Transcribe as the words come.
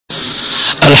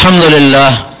الحمد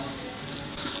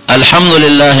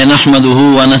لله نحمده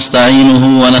ونستعينه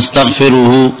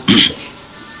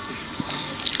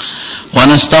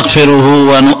ونستغفره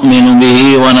ونؤمن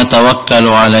به ونتوكل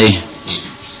عليه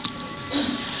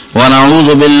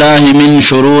ونعوذ بالله من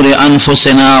شرور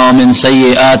أنفسنا ومن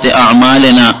سيئات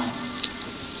أعمالنا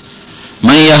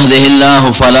من يهده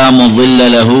الله فلا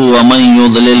مضل له ومن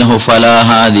يضلله فلا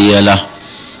هادي له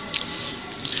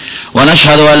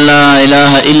ونشهد أن لا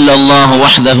إله إلا الله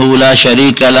وحده لا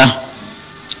شريك له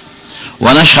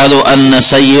ونشهد أن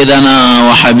سيدنا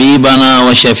وحبيبنا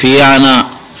وشفيعنا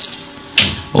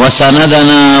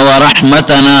وسندنا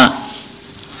ورحمتنا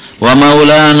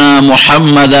ومولانا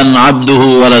محمدا عبده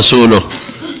ورسوله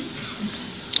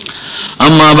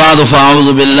أما بعد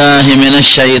فأعوذ بالله من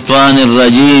الشيطان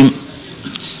الرجيم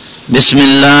بسم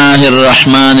الله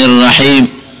الرحمن الرحيم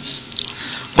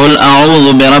قل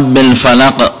أعوذ برب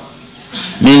الفلق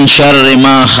من شر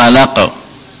ما خلق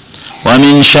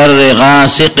ومن شر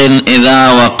غاسق إذا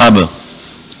وقب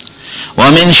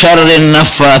ومن شر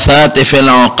النفاثات في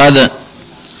العقد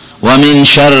ومن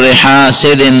شر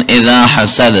حاسد إذا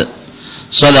حسد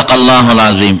صدق الله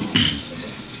العظيم.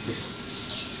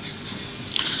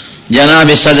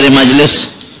 جناب صدر مجلس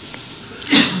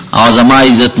اعظماء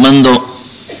عزتمندو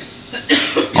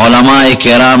علماء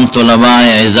کرام طلباء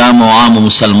عظام و عام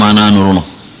مسلمانان ورونو،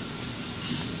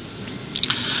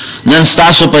 نن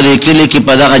ستاسو په دې کلی کې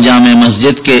په دغه جامع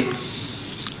مسجد کې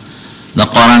د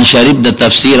قران شریف د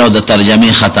تفسیر او د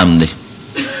ترجمه ختم دی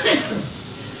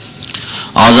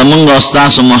او زمونږ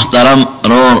استاد محترم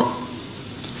رور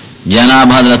جناب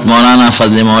حضرت مولانا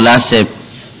فضل مولا صاحب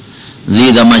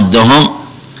زید مجدهم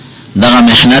دغه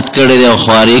محنت کړی دی او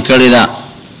خواري کړی ده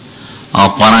او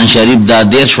قران شریف دا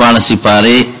 14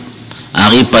 سپاره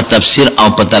هغه په تفسیر او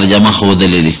په ترجمه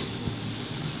خودلې دي.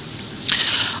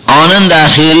 آنن دا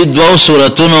آخری دو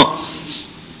سورتونو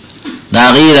دا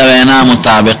غیر وینا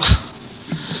مطابق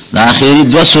دا آخری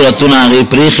دو سورتونو غیر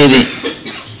پریخی دی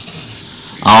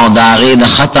او دا غیر دا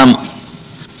ختم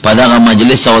پا دا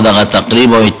مجلس او دا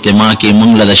تقریب او اجتماع کی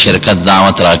منگل دا شرکت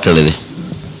دعوت را کرده.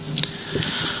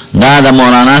 دا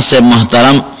مولانا صاحب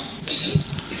محترم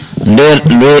دیر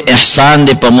لوی احسان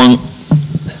دی پا منگ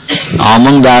او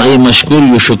منگ دا غیر مشکور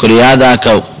یو شکریہ دا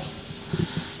کو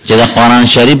چې د قران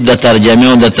شریف د ترجمه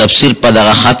او د تفسیر په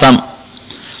دغه ختم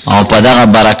او په دغه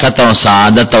برکت او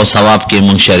سعادت او ثواب کې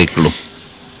مونږ شریک کړو.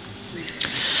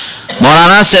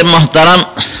 مولانا صاحب محترم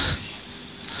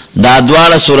دا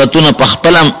دواړه سورتونه په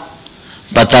خپلم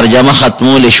په ترجمه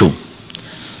ختمول شو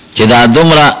چې دا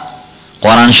دومره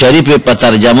قران شریف په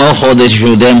ترجمه خو د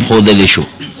شو دیم خو د شو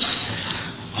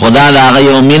خدا دا هغه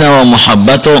یو مینه او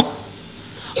محبت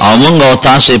او مونږ او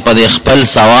تاسو په خپل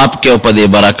ثواب کې او په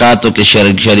برکاتو کې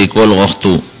شریکول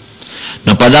غوښتو،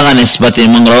 نو په دغه نسبت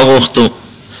مونږ راغوښتو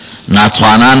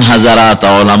ناتوانان حضرات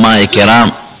علماء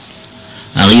کرام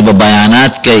هغه به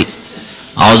بیانات کوي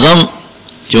او زم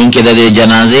چونکه د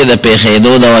جنازې د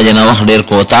پیښېدو د وجه نه وخت ډیر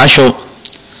کوتا شو،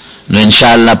 نو ان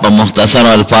شاء الله په مختصر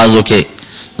الفاظو کې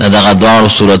دغه دوه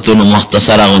سوراتونو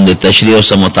مختصره غونډه تشریح او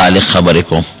سره متعلق خبرې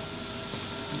کوم.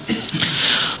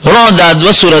 ورو دا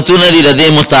دو سورتونه دی د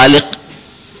دې متعلق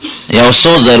یو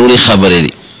څو ضروری خبرې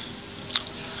دي.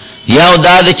 یو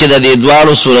دا دی چې د دې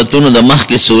دوه سورتونو د مخ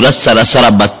کې سورت سره سره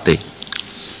بته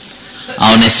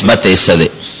او نسبت یې سره.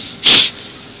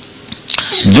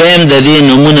 دویم د دې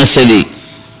نمونه سلی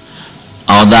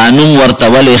او دا نوم ورته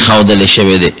ولې خودل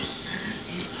شوی دی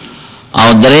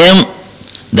او دریم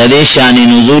د دې شان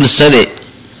نزول سره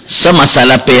سم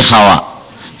مسله په خوا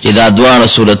چې دا دوه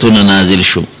سورتونه نازل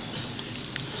شو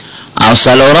او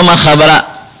سلورم خبره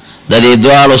د دې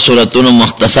دوه سورتونو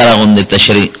مختصره غونډه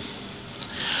تشریح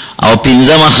او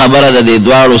پنځمه خبره د دې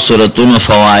دوه سورتونو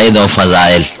فواید او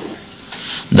فضائل.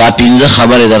 دا پنځه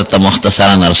خبره درته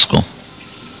مختصره نرس کوم.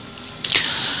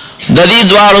 د دې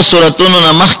دوه سورتونو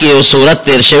نه مخکې یو سورت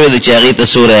تیر شوی د چاغې ته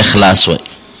سوره اخلاص وای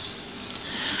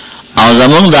او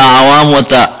زمونږ د عوام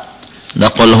وته د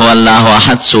قل هو الله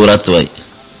احد سورت وای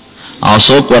او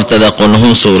څوک ورته د قل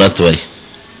هو سورت وای.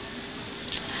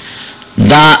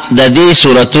 دا د دې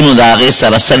سورتونو د هغې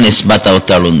سره څه نسبت او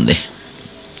تړون دی.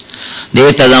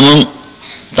 دې ته زمونږ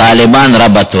طالبان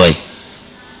ربط وای.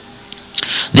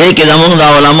 دې کې زمونږ د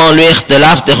علماو لوی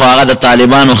اختلاف دی خو هغه د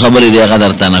طالبانو خبرې دی هغه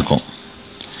درته نه کوم.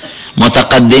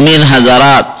 متقدمین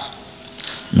حضرات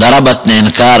د ربط نه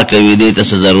انکار کوي، دې ته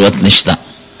څه ضرورت نشته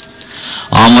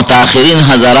او متأخرین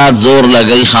حضرات زور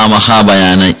لګی خامخا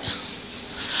بیانوي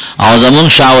او زمونږ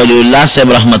شاه ولی الله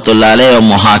صاحب رحمت الله علیه او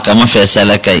محاکمه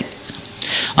فیصله کوي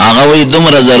هغه وی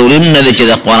دومره ضروری نه دی چې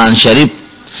د قران شریف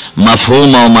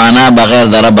مفهوم او معنا بغیر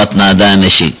د ربط نه ادا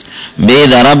نشي، به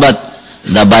د ربط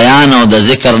د بیان او د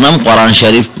ذکر نم قران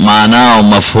شریف معنا او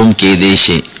مفهوم کې دی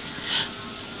شي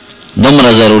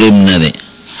دومره ضروری نه دی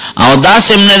او دا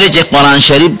سم نه دی چې قران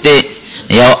شریف ته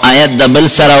یو آیت د بل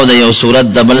سره او د یو سورت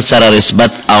د بل سره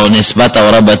نسبت او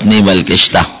ربط نه بلکې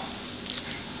شته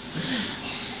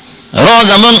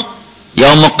روزمن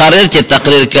یو مقرر چې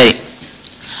تقریر کوي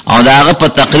او داغه په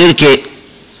تقریر کې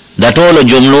د ټولو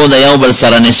جملو د یو بل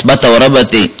سره نسبت او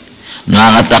ربط نو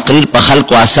هغه تقریر په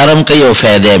خلکو اثرم کوي او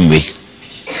فائدې هم وي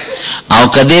او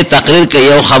کدی تقریر کې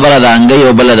یو خبره د انګي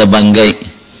او بل د بنګي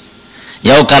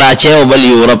یو کراچي او بل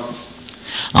یورپ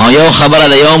او یو خبره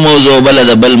د یو موضوع بل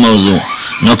د بل موضوع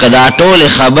نو کدا ټول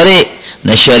خبره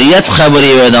د شریعت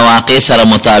خبره او د واقع سره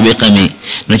مطابق می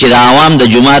نو چې د عوام د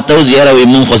جمعه توزیع او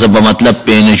مون خو په مطلب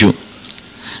پېنه شو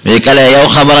وکله یو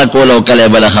خبره کول او کله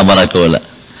بل خبره کول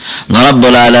نو رب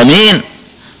العالمین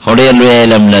هډیر لوی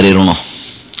علم لري رونو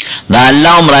دا الله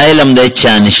عمر علم د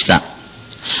چا نشتا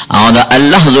او دا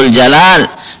الله ذل جلال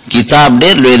کتاب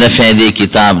ډیر لوی د فائدې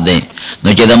کتاب دی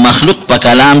نو چې د مخلوق په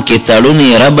کلام کې تړونی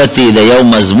ربطي د یو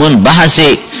مضمون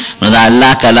بحثي نو دا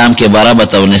الله کلام کې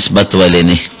برابط او نسبت ولې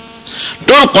نه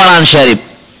ټول قران شریف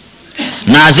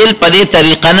نازل په دې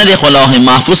طریقه نه دی خو لوح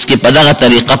محفوظ کې په دغه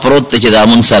طریقه پروت دی چې دا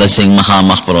مونږ سره څنګه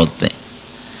مخامخ پروت دی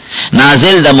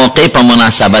نازل د موقع په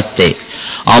مناسبت ته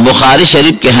او بخاری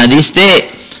شریف کې حدیث ته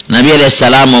نبی علیہ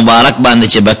السلام مبارک باندې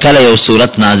چې بکله یو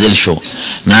صورت نازل شو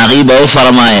ناغي به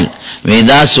فرمایل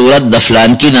ودا صورت د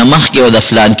فلان کې نمخ کې او د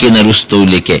فلان کې نرستو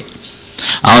لیکه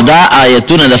او دا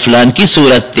آیتونه د فلان کې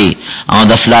صورت دي او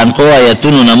د فلان کو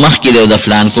آیتونه نمخ کې او د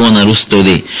فلان کو نرستو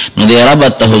دي نو د رب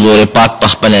ته حضور پاک په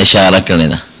خپل اشاره کړی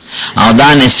ده او دا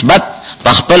نسبت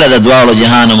په خپل د دواړو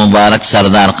جهان مبارک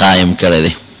سردار قائم کړی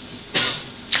دی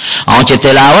او چې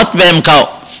تلاوت به امکاو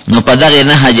نو په دغه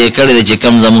نه حجې کړی چې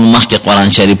کم زمون مخ کې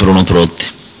قران شریف رونو پروت دی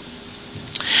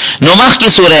نو مخ کې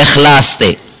سوره اخلاص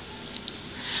ته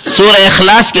سوره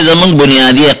اخلاص کې زمون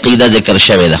بنیادی عقیده ذکر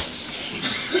شوی ده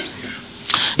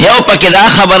یو پکې دا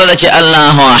خبره ده چې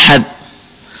الله احد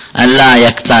الله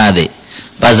یکتا دی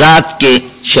په ذات کې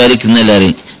شریک نه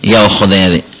لري یو خدای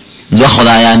دی دو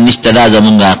خدایان نشته دا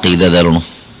زمونږ عقیده درونو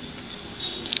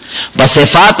په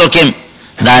صفاتو کې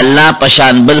دا الله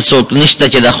پشان بل څوک نشته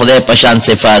چې د خدای پشان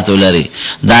صفات لري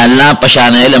دا الله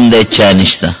پشان علم د چا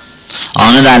نشته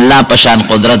او نه د الله پشان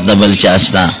قدرت د بل چا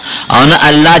شته او نه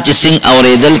الله چې څنګه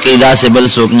اوریدل کې دا سه بل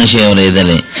څوک نشي اوریدل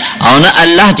او نه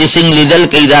الله چې څنګه لیدل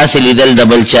کې دا سه لیدل د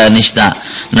بل چا نشته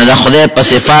نه د خدای په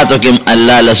صفاتو کې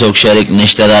الله له څوک شریک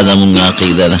نشته دا زموږ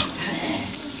عقیده ده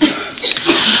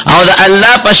او د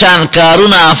الله پشان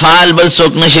کارونه افعال بل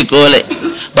څوک نشي کولای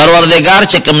پروردگار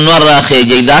چې کوم نور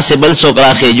راخېږي دا سه بل څوک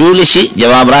راخېجول شي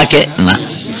جواب راکې نه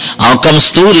او کوم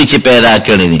ستوري چې پیدا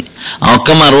کړی دي او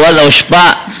کوم ورځ او شپه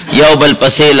یو بل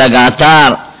پسې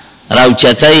لگاتار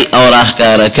راوچتای او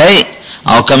راخکار کوي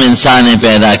او کوم انسان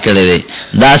پیدا کړی دی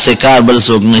دا سه کار بل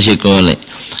څوک نشي کولای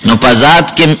نو په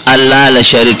ذات کې الله له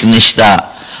شریک نشتا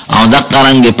او د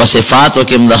قرنګ په صفاتو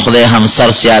کې د خدای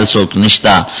همسر سیال څوک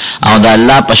نشتا او د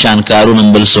الله په شان کارونه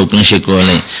بل څوک نشي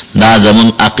کولای دا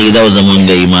زمون عقیده او زمون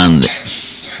ایمان دی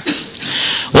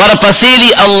ورپسې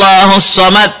دی الله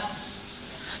الصمد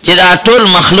چې دا ټول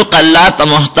مخلوق الله ته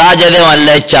محتاج دی او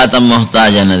الله چاته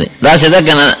محتاج نه دی دا څه ده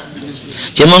کنه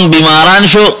چې مونږ بیماران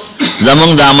شو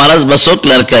زمونږ د مرض بسوک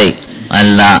لړکای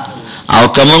الله او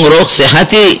کوم روغ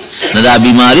صحتي دا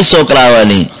بیماری څوک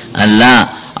راولي الله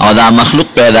او دا مخلوق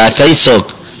پیدا کوي څوک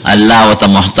الله وته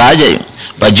محتاج دی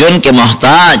په جون کې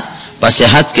محتاج په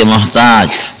صحت کې محتاج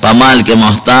په مال کې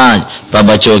محتاج په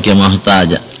بچو کې محتاج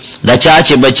دا چا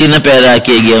چې بچی نه پیدا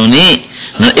کېږي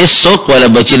نو اس څوک ولا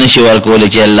بچی نشي ورکول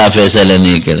چې الله فیصله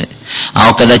نه کړي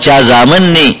او کله چا ځامن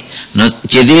نه نو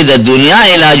چې دې د دنیا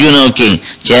علاجونو کې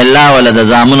چې الله ولا د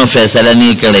ځامنو فیصله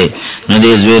نه کړي نو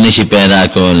دې زوی نشي پیدا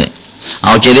کوله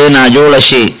او چې دې نه جوړ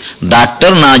شي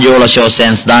ډاکټر نه جوړ شو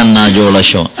ساينسدان نه جوړ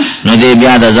شو نو دې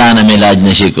بیا د ځان علاج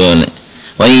نشي کوله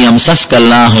وَإِن يَمْسَسْكَ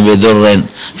اللَّهُ بِضُرٍّ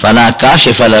فَلَا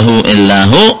كَاشِفَ لَهُ إِلَّا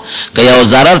هُوَ که یو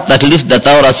ضرر تکلیف د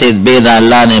تو رسید به د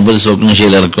الله نه بل څوک نشي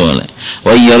لرکوله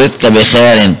وَيُرِدْكَ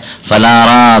بِخَيْرٍ فَلَا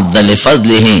رَادَّ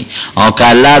لِفَضْلِهِ او که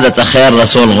الله د خیر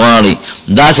رسول غواړي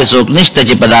دا څه څوک نشته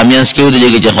چې په دامیانس کې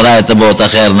ودیږي چې خدای ته به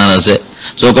خیر نه رسي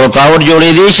څوک رکاوټ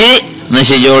جوړې دي شي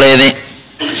نشي جوړې دي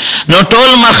نو ټول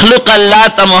مخلوق الله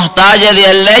ته محتاج دی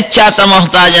الله چاته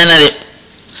محتاج نه دی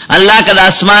الله کله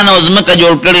اسمان او زمکه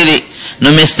جوړ کړی دی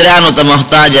نو مستریانو ته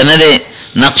محتاج نه دی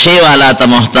نقشې والا ته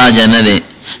محتاج نه دی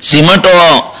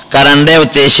سیمټو کرنده او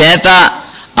تیشتا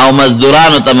او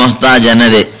مزدورانو ته محتاج نه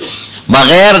دی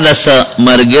بغیر د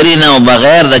مرګری نه او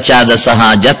بغیر د چا د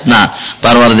حاجت نه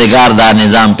پروردگار دا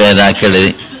نظام پیدا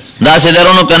کړی دا څه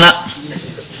درونو کنه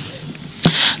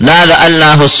دا دا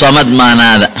الله الصمد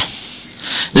معنا ده.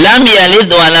 لم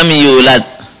یلد ولم یولد،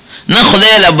 نه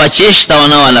خدای له بچی شته او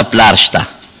نه ولا پلار شته،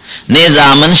 نه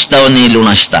زامن شته او نه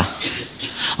لونه شته،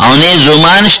 او نه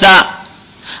زومان شته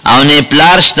او نه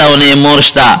پلار شته او نه مور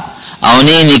شته، او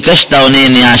نه نیکه شته او نه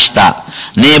نیا شته،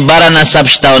 نه بره نسب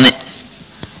شته او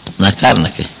نه کار نه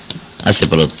کوي. هسې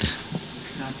پروت دی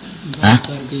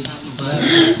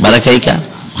بره کوي که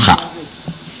ښه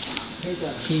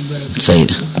صحیح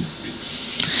ده.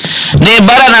 نه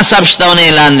بره نسب شته او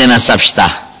نه لاندې نسب شته،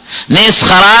 نه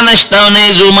اسخران شته او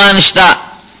نه زومان شته.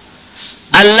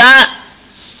 الله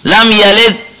لم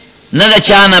یلد، نه د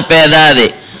چا نه پیدا دی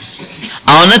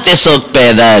او نه ته څوک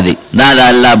پیدا دی، دا د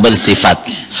الله بل صفت.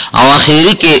 او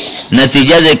اخیری کې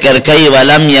نتیجه ذکر کوي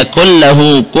ولم یکن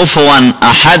له کفوا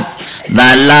احد،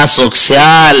 دا الله څوک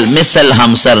سیال مثل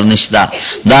همسر نشته.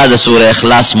 دا د سوره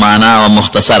اخلاص معنا او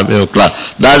مختصر به وکړه.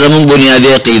 دا زمون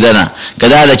بنیادی عقیده نه،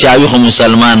 کدا د چاوي خو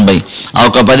مسلمان وي او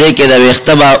کپدې کې د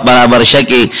وخته برابر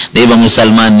شکی دی به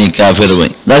مسلمان نه کافر وي.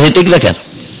 دا څه ټیک لکه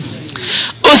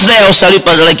اوس د یو سړي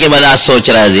په ځل کې بدا سوچ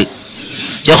راځي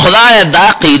چې خدای دا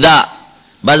عقیده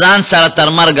بزان سره تر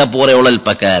مرګ پورې وړل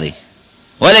پکاري،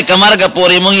 ولې کمرګ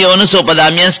پورې مونږ یو نسو په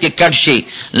دامینس کې کټ شي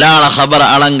لاړه خبره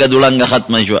اړنګ دړنګ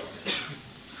ختم شو،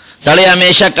 سړی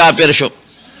همیشه کافر شو.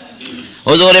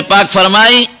 حضور پاک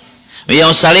فرمایي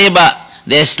یو سړی به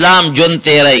د اسلام جون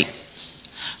تیری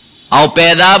او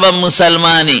پیدا به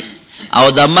مسلمانی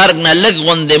او د مرګ نه لږ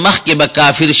غوندې مخکې به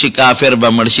کافر شي، کافر به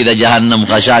مړ شي، د جهنم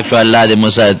خشاک شو. الله دې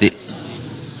مساتي.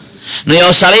 نو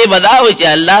یو سړی به دا وایي چې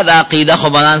الله دا عقیده خو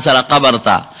بدن سره قبر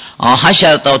ته او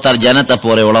حشر ته او تر جنته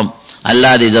پورې وړم،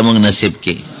 الله دې زمونږ نصیب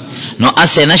کړي. نو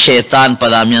اسې نه شیطان په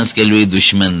دامینس کې لوی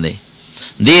دشمن دی،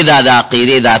 دی دا د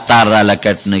عقیدې دا تار را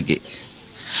لکټ نه کی.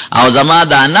 او زما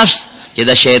دا نفس چې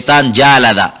د شیطان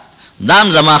جاله ده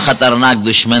دام زما خطرناک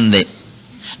دشمن دی.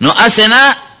 نو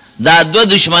اسنه دا دو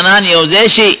دشمنان یو ځای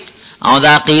شي او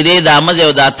دا عقیدې دا مزه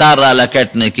او دا تار را لکټ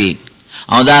نه کی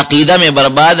او دا عقیده مې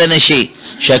برباد نشي،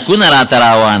 شکونه را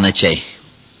تراوانه چي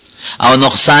او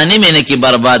نقصانی مې نه کی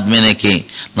برباد مې نه کی.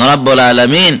 نو رب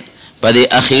العالمین په دې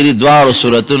اخیری دواړو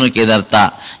سوراتونو کې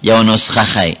درته یو نسخه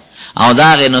خای او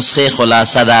داغه نسخه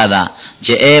خلاصه ده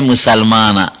چې اے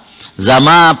مسلمانه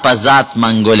زما په ذات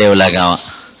منګولې ولګاوه،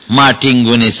 ما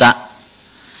ټینګونی سا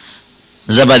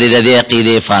زبر دې د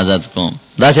عقیده حفاظت کوم.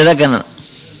 دا څه ده کنه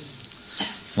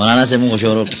مولانا سے موږ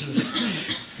شروع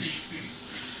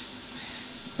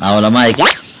علماء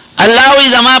الله وی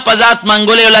زما په ذات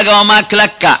منګولې ولګاوه ما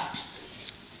کلکا،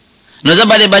 نو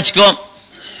زبر بچ کوم.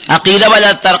 عقیده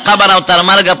بل تر قبر او تر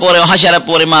مرګ پورې او حشر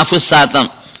پورې محفوظ ساتم.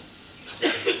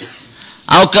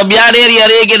 او کبیا ډیر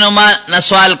یریږي نو ما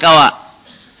نسوال کوا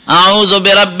اعوذ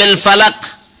برب الفلق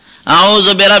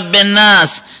اعوذ برب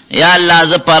الناس، یا الله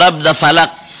ز پرب د فلق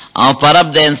او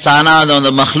پرب د انسانانو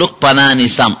د مخلوق پناه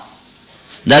نیسم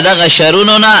دغه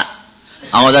شرونو نه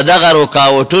او دغه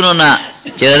رکاوټونو نه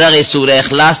چې دغه سوره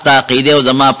اخلاص ته عقیده او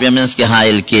زما په منځ کې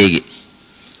حائل کېږي.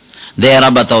 د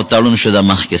رب ته تړون شو د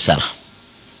مخ کې سره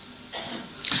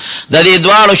د دې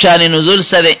دواړو شان نزول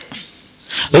سره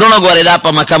رونو ګورې دا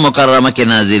په مکه مکرمه کې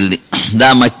نازل دي،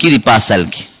 دا مکی دی په اصل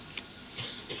کې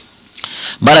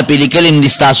بره په لیکلم دي،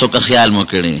 ستاسو که خیال مو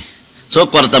کړی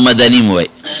څوک ورته مدني مو وایي.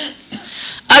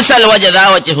 اصل وجه دا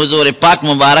و چې حضور پاک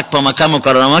مبارک په مکه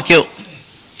مکرمه کې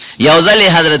یو ځل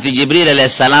حضرت جبرئیل علیه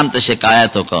السلام ته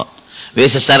شکایت وکړ،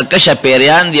 ویسه سرکشه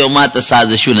پیریان دی او ما ته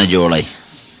سازشونه جوړی.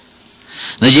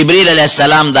 نو جبرئیل علیہ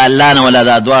السلام دا الله نه ولا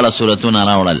دا دواړه سورتونه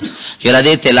راوړل چې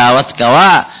ردی تلاوت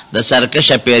کوا د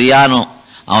سرکشه پیریانو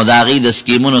او دا غي د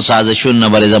سکیمونو سازشونه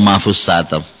بلې محفوظ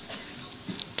ساتم.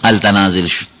 التنازل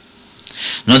شو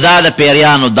نو دا د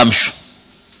پیریانو دم شو.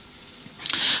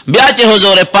 بیا چې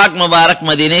حضور پاک مبارک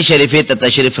مدینه شریفه ته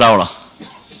تشریف راوړه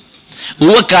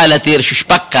او کاله تیر شو،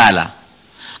 شپږ کاله،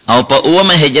 او په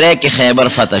اومه هجره کې خیبر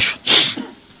فتح شو.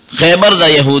 خیبر د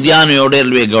يهوديانو یو ډېر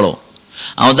لوی ګړو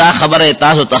او دا خبره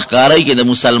تاسو تخکاری کې د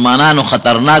مسلمانانو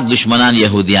خطرناک دشمنان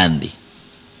يهوديان دي.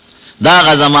 دا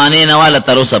غ زمانه نه والا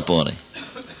تر اوسه پورې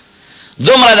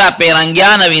دومره دا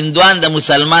پیرنګیان او هندوان د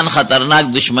مسلمان خطرناک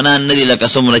دشمنان نه دي لکه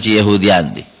څومره چې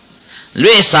يهوديان دي.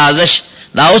 لوی سازش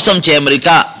دا اوسم چې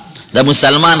امریکا د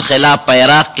مسلمان خلاف په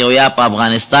عراق کې او یا په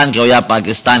افغانستان کې او یا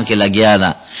پاکستان کې لګیا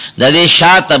ده، د دې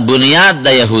شاته بنیاد د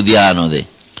يهوديانو دی.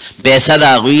 پیسې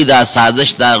دا غوی دا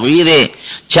سازش دا غویره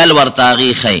چل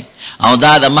ورتاغي خي او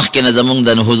دا د مخکې نه زمونږ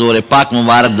د حضور پاک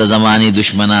مبارک د زماني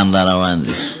دشمنان را روان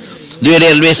دي. دوی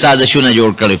ډېر لوی سازشونه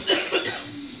جوړ کړي.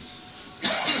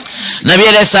 نبی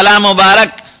علیہ السلام مبارک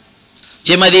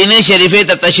چې مدینه شریفه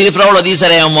ته تشریف راوړل دي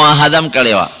سره یو معاهده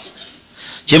کړی و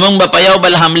چې موږ په یو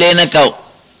بل حمله نه کوو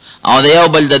او د یو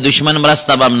بل د دشمن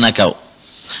مرسته به نه کوو.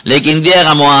 لیکن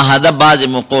دیغه معاهده بعض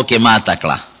موقع کې ما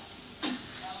تکړه.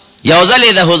 یو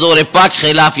ځل د حضور پاک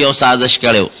خلاف یو سازش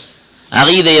کړو،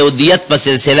 هغه د یو دیت په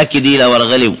سلسله کې دی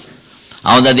لورغلیو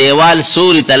او د دیوال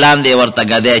سوري تلان دی ورته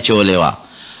غدې چولې وا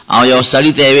او یو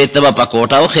سړی ته وی ته په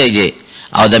کوټه وخېږي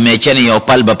او د میچن یو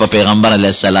پل په پیغمبر علی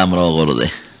السلام راغورځي.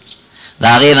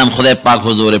 دا غینم خدای پاک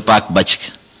حضور پاک بچ.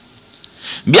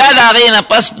 بیا دا غینه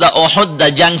پس د احد د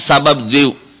جنگ سبب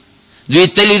دوی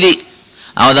تلی دي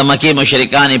او د مکه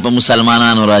مشرکان په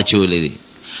مسلمانانو راچولې دي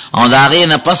او دا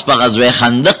غینه پس په غزوه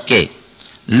خندق کې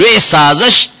لوی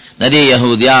سازش د دې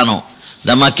يهوديانو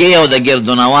د مکه او د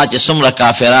ګردونوا چې څومره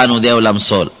کافرانو دی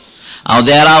ولمسول او د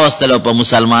راوستلو په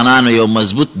مسلمانانو یو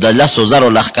مضبوط د لسو زرو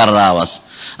لخر راوس.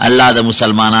 الله د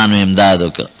مسلمانانو امداد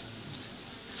وکړ.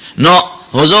 نو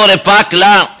حضور پاک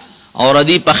لا او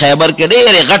ردی په خیبر کې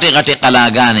ډېرې غټې غټې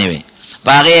قلاګانې وي،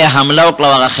 پاغه حمله وکړه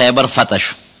او خیبر فتح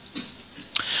شو.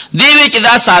 دی وی چې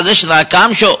دا سازش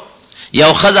ناکام شو،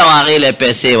 یو خزه واغې له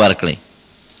پیسې ورکړې،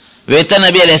 ویته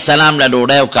نبی علیہ السلام له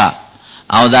ډوډۍ وکا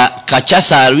او دا کچا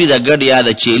ساروی د ګډ یا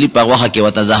د چيلي په وخه کې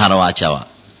وته زهر واچوا.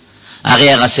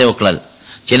 هغه غسه وکړل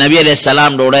چې نبی علیہ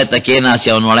السلام ډوډۍ ته کېناس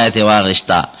او نوړای ته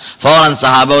واغښتا. فورن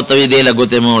صحابه ته دې له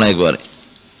ګوته مولای ګوره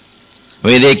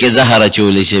وې دې کې زهر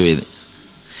چولې شوی دی.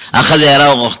 اخذ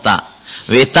راو غوښتا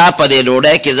وې تا په دې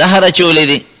ډوډۍ کې زهر چولې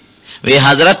دي. وې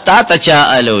حضرت تا ته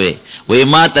چا الوي وې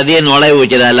ما ته دې نوړای و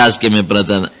چې د لاس کې مې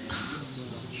پرته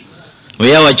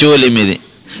وې و چولې مې دي.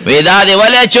 وې دا دې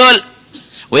ولې چول؟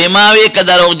 وې ما وې ک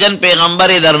دروغجن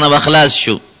پیغمبر درنه بخلاص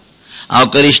شو او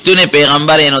کرشتونه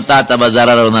پیغمبر نو تا ته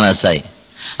ضرر نه رسای.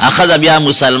 اخذ بیا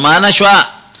مسلمان شو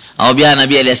او بیا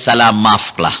نبی علیہ السلام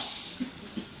معاف کړه.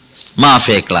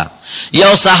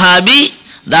 یو صحابي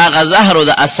دا غزهر د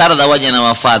اثر د وجه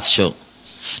نه وفات شو،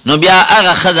 نو بیا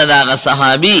هغه خزه دا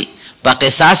صحابي په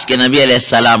قصاص کې نبی علیہ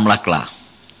السلام رکړه.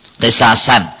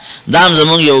 قصاصن دام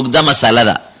زمونږ یو د مسله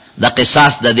ده د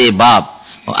قصاص د دې باب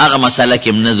او هغه مسله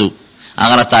کې منزو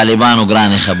هغه طالبانو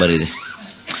ګرانه خبرې ده.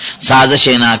 سازش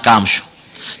ناکام شو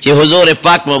چې حضور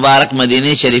پاک مبارک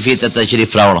مدینه شریفه ته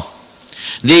تشریف راوړو.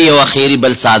 دی یو اخیری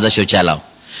بل سازش چلاو،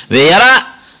 ویرا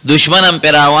دشمنم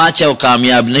پر واچ او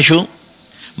کامیاب نشو،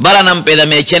 برنم په د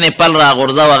میچنه پل را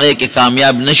غورځا وغه کې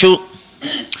کامیاب نشو،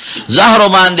 زهر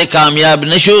باندې کامیاب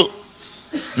نشو.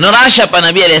 نو راشه په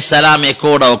نبی علیہ السلام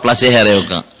کوډ او کلاسه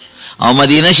هره او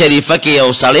مدینه شریفه کې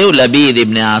یو سړیو لبید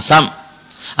ابن عاصم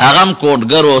اغم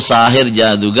کوډګر او ساحر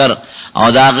جادوګر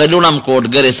او دا غلونم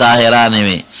کوډګر ساحرانه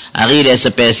وي. هغه له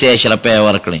پیسې اشرفه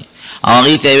ورکړي او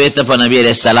هغه ته وی ته په نبی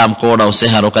علیہ السلام کوډ او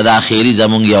سحر او کدا اخیری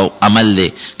زمونږ یو عمل دی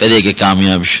کدی کې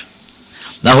کامیاب شو.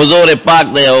 دا حضور پاک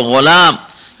د یو غلام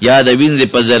یا د وینځ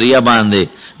په ذریعہ باندې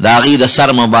دا غي د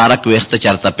سر مبارک وخت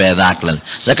چرته پیدا کړل،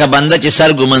 ځکه بنده چې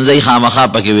سر ګمنځي خامخا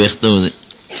پکې وختو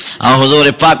او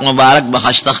حضور پاک مبارک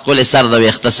بخښتخ کول سر د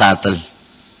وخت ساتل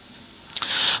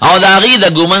او دا غي د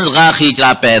ګمنځ غاخي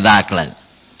چا پیدا کړل.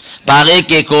 پاغه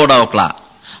کې کوډ او کلا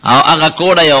او هغه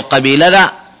کوډ یو قبیله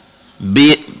ده بی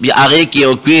هغه کې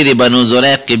یو کویر بنو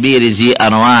زریق کبیر زی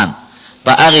انوان،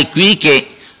 په هغه کوي کې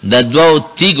د دوو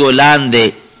تیګو لاندې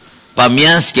په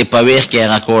میانس کې په وېخ کې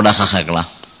هغه کوډه خخکړه.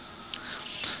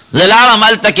 زلال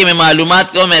عمل تک میں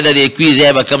معلومات کو میں د دې کوي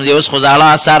ځای به کم دی. اوس خو ځاړه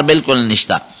اثر بالکل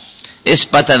نشتا، اس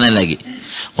پته نه لګي.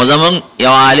 خو زمون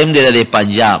یو عالم دی د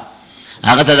پنجاب،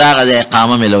 هغه ته دا غځه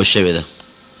اقامه ملو شوی ده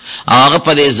او هغه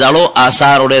په دې زړو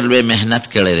آثار ډېر لوی مهنت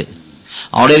کړی دی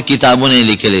او ډېر کتابونه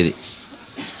لیکلي دي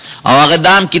او هغه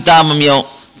دام کتاب هم یو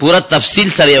پورا تفصیل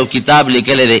سره یو کتاب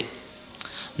لیکلی دی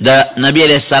د نبی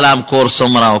علیہ السلام کور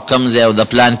څومره او کم ځای او د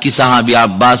پلان کی صحابي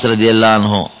عباس رضی الله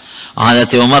عنه،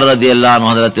 حضرت عمر رضی الله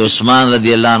عنه، حضرت عثمان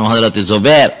رضی الله عنه، حضرت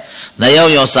زبیر، دا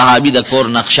یو صحابي د کور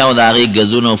نقشه او د هغه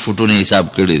غزونه او فوټونه حساب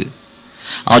کړی دی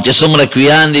او چې څومره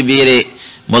کویان دي بیره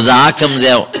مزاحکم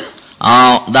ځای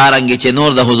او دارنګ چې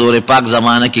نور د حضور پاک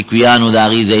زمانه کې کویانو د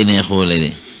هغه ځای نه خولې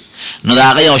دي. نو دا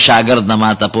هغه یو شاګرد نه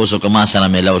ما تاسو کومه سره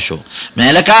ملو شو،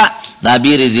 ملکه دا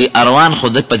بیرزي اروان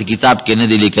خود په کتاب کې نه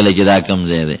دی لیکل چې دا کم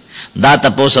ځای دی، دا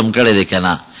تاسو هم کړی دی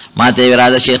کنه. ما ته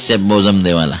اراده شیخ صاحب بوزم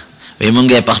دی والا وی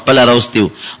مونږه په خپل راوستیو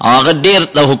او هغه ډیر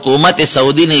د حکومت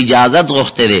سعودي نه اجازه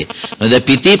غوښته دي، نو د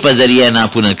پیتی په ذریعہ نه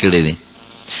پونه کړی دي.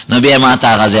 نو بیا ما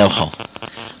ته غزا خو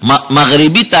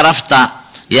مغربي طرف ته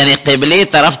یعنی قبله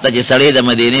طرف ته چې سړی د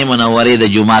مدینه منورې د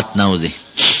جمعات نه وځي،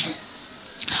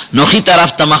 نو خي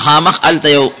طرف ته مخامخ الته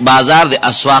یو بازار د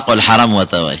اسواق الحرم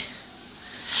وته وای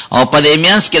او په دې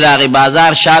میانس کې داغي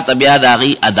بازار شاته بیا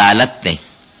داغي عدالت ته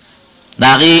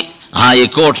داغي هاي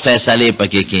کورټ فیصله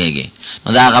پکې کېږي.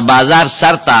 نو داغه بازار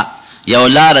سرته یو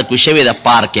لار کو شوی د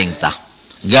پارکینګ ته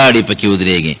گاڑی پکې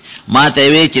ودرېږي. ما ته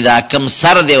وی چې دا کم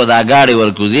سر دی او دا گاڑی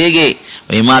ورکوزيږي،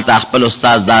 وای ما ته خپل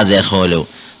استاد دا ځای خولو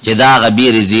چې دا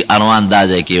غبیر زی اروان دا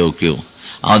ځای کې یو کیو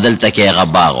او دلته کې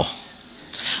غباغو.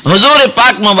 حضور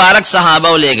پاک مبارک صحابه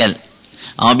ولېګل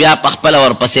او بیا پخپل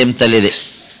ور پسیم تللی دی.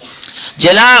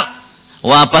 چلا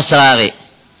واپس راغی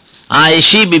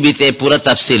عائشی بی بی ته پورا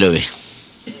تفصیل وی.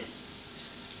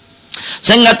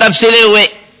 څنګه تفصیل وی؟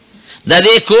 د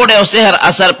دې کوډ او سحر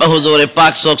اثر په حضور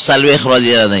پاک څوک سلويخ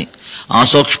ورځې دی او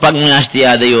څوک شپږ میاشتې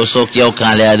یادې او څوک یو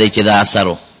کال یادې چې دا اثر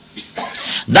و.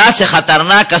 دا څه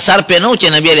خطرناک اثر په نو چې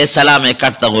نبی علیہ السلام یې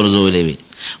کټ ته غورځولې وی.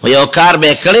 و یو کار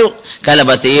به کړو کله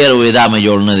به تیر وې دا مې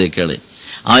جوړ نه دی کړی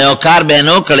او یو کار به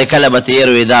نو کړی کله به تیر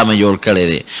وې دا مې جوړ کړی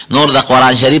دی. نور د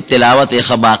قران شریف تلاوت یې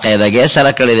خبا قاعدګۍ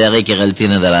سره کړی دی هغه کې غلطی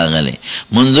نه دراغله.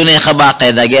 منځونه خبا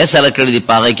قاعدګۍ سره کړی دی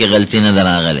پاغه کې غلطی نه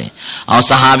دراغله. او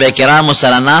صحابه کرام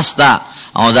سره ناستا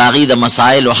او داغي د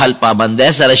مسائل او حل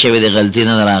پابندۍ سره شوی دی غلطی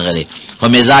نه دراغله. خو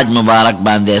مزاج مبارک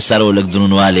باندې سره ولک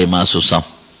درنواله محسوسه.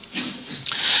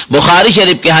 بخاری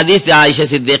شریف کې حدیث د عائشہ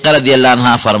صدیقہ رضی الله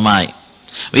عنها فرمای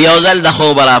وی اوزل د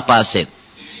خوب را پاسید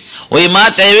وی ما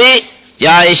ته وی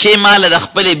یا عائشہ مال د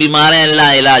خپل بیماری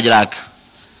الله علاج راک.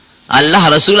 الله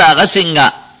رسول هغه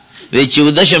څنګه وی چې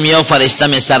ودشم یو فرشته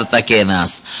می سر تکې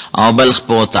ناس او بل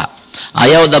خپوتا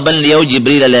ایو د بل یو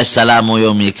جبرئیل علیہ السلام او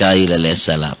یو میکائیل علیہ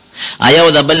السلام ایو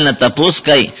د بل نه تپوس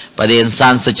کوي په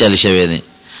انسان څه چل شوی دی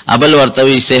ابل ورته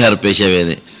وی سحر په شوی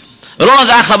دی.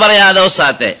 روزه خبر یاد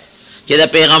اوساته چې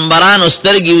د پیغمبرانو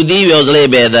سترګې ودی وی او زړه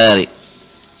بیداری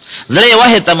زړه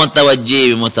وه ته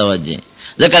متوجه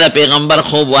ځکه د پیغمبر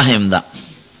خوب وهم ده.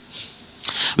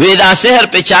 وی دا سحر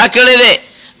په چا کړی دی؟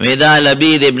 وی دا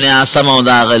لبید ابن عاصم او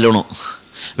دا غلونو.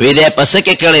 وی دا پس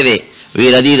کې کړی دی؟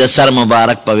 وی ردی د سر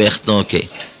مبارک په وختو کې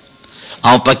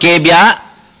او پکې بیا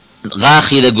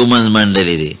غاخی د ګمنځ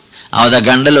منډلې دی او دا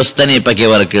ګندل واستنې پکې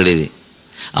ور کړی دی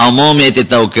او مومې ته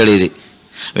تو کړی دی.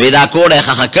 وی دا کوډه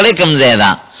خخ کړی کم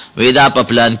زیاده وی دا په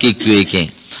پلان کې کوي کې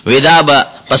وی دا به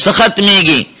پس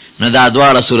ختميږي. نو دا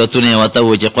دواړه سورتونه وته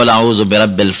و چې قل اعوذ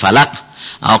برب الفلق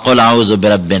او قل اعوذ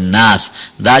برب الناس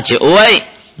دا چې وای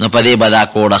نو پدې بدا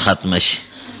کوډه ختم شي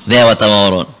دی وته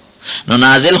ورون. نو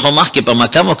نازل خو مخ کې په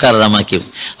مکه مکرمه کې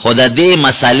خود دې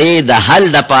مسلې د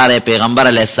حل د پاره پیغمبر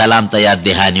علی السلام ته یاد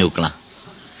دهانی وکړه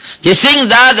چې څنګه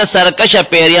دا د سرکشه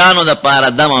پیریانو د پاره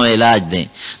دم او علاج دی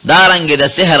دا رنګ د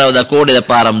سحر او د کوډه د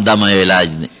پاره دم او علاج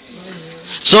دی.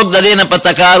 څوک د دې نه په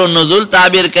تکار نزول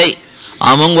تعبیر کوي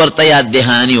امون ورته یاد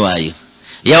دهانی وایي.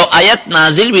 یو آیت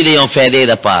نازل وی دی یو فائدې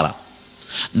د پاره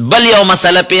بل یو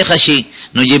مسله پیښ شي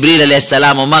نو جبرئیل علیہ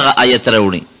السلام مغه آیت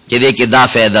راوړي چې دې کې دا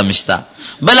فائدہ مشتا.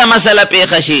 بل مسله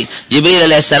پیښ شي جبرئیل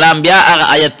علیہ السلام بیا هغه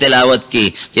آیت تلاوت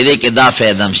کوي چې دې کې دا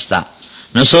فائدہ مشتا.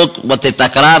 نو څوک وته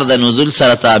تکرار د نزول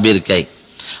سره تعبیر کوي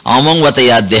او مونږ وته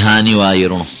یاد دهانی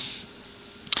وایو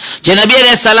چې نبی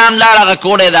علیہ السلام لاړه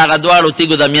کوړه دا غدواړو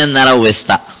تیګو د مین نه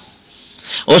راوستا.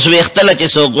 اوس وختله چې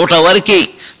سو ګوټه ورکی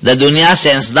د دنیا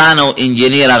ساينسدان او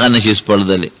انجینیر هغه نشي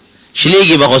سپړدل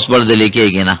شليږي به اوس پړدل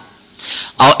کېږي نه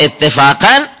او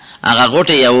اتفاقا هغه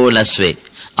ګوټه یو لسوي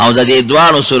او د دې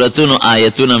دوانو سوراتونو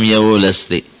آیتونو یو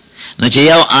لستي. نو چې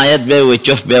یو آیت به و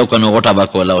چوف به کنو ګوټه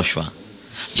بکولا وشو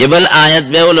چې بل آیت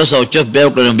به ولسو چوف به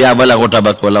کنو بیا بل ګوټه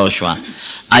بکولا وشو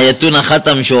آیتونه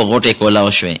ختم شو ګوټه کولا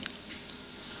وشو.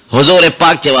 حضور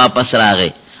پاک چې واپس راغی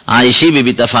عائشہ بی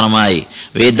بی ته فرمایي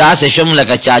وی دا سه شمله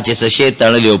کا چا چې شی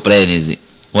تړلی او پرې نيزي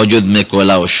وجود می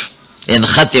کولاوش ان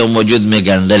خط او موجود می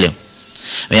ګندل.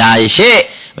 وی عائشہ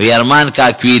وی ارمان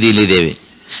کا کوي دی لیدې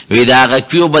وی دا غ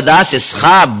کیو بداس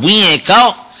اسخاب بوې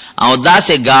کاو او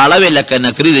داسه گاړه لکه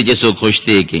نکری دې څوک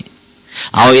خوشته کی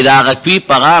او دا غ کوي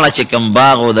په غاړه چې کم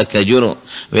باغ او د کجورو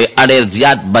وی اړ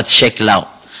زیات بد شکلاو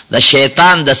د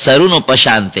شیطان د سرونو په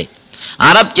شانته.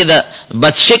 عرب چې د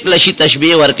بد شکل شي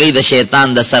تشبیه ور کوي د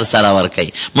شیطان د سر سره ور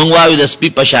کوي. مونږ وایو د سپي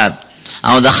په شان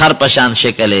او د خر په شان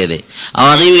شکل دی او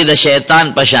هغه وی د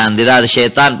شیطان په شان دی د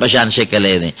شیطان په شان شکل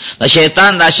دی. د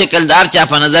شیطان دا شکل دار چا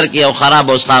په نظر کې او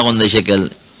خراب او ښاغوند شکل.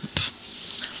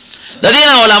 د دین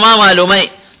علماء معلومه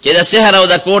چې د سحر او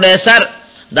د کوډ اثر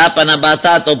دا په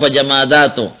نباتات او په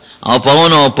جمادات او په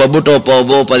ونو په بوټو په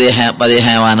بو په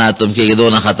حیواناتو کې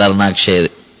دونه خطرناک شی.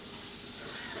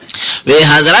 وی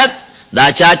حضرت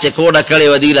دا چا چې کوډه کړي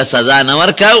ودی له سزا نه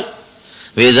ورکاو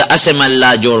وی ز اسم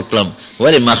الله جوړ کړم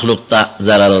ولی مخلوق ته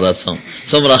zarar ورسوم.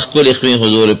 څومره خپل خوې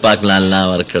حضور پاک له الله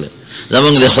ورکړ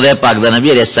زمونږ د خدای پاک د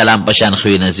نبی عليه السلام په شان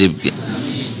خوې نصیب کړي.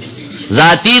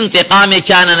 ذاتی انتقام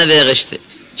چانه نه دی غشته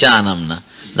چانم نه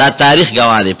دا تاریخ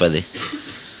گواه دی پدې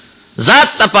ذات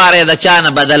ته پاره دا چانه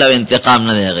بدل او انتقام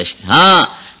نه دی غشته. ها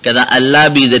کدا الله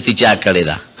بی عزت چا کړی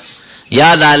دا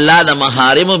یا دا الله د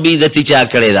محارم بی عزت چا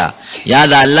کړی دا یا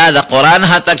دا الله د قران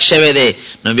هتک شوی دی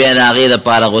نو بیا دا غي د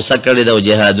پاره غوسه کړی دا او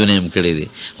جهادونه هم کړی دي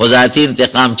خو ذاتی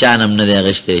انتقام چانم نه دی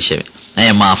غشته شوی.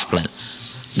 اے معاف کړل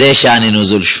د شان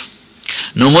نزول شو.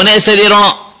 نمونه سریرو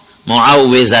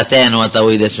معوذتین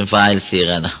وتوی د اسم فاعل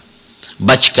صيغه ده.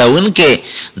 بچ کون کې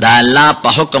د الله په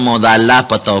حکم او د الله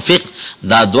په توفیق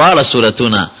دا دواړه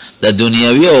صورتونه د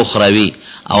دنیوي او اخروی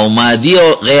او مادي او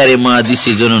غیر مادي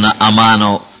سيزونو نه امان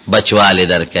او بچواله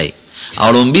درکې.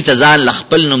 او لومبي ته ځان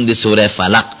لخپل نوم د سوره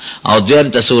فلق او دویم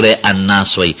ته سوره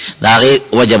الناس وای. دا غي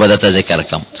وجب د ذکر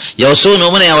کم. یو څو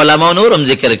نومونه علماء نورم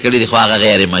ذکر کړی دي خو هغه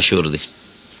غیر مشهور دي.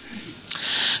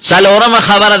 سلورم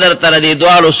خبره در تر دي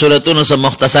دواړو سورتونو سره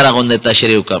مختصره غونډه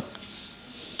تشریح وکم.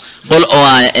 قل او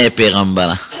اے پیغمبر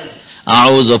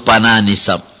اعوذ پناه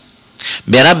نسم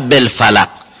برب الفلق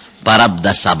پرب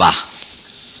د صباح.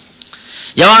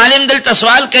 یو عالم دلته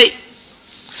سوال کوي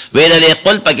ویل له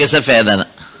قل پکې څه فائدہ ده؟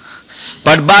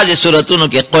 پټ باز سورتونو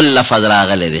کې قل لفظ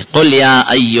راغلی دی. قل یا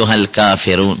ایها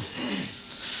الکافرون،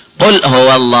 قل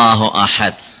هو الله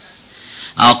احد،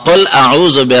 او قل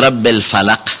اعوذ برب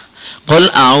الفلق، قل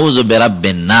اعوذ برب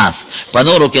الناس.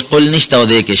 پنورو کې قل نشته او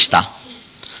دې کې شته.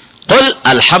 قل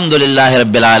الحمد لله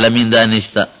رب العالمین دا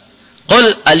نشته.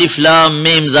 قل الف لام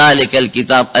میم ذالک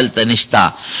الکتاب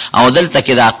التنشتا. او دلته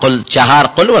کې دا قل چهار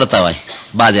قل ورته وای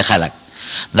بعض خلک.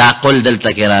 دا قل دلته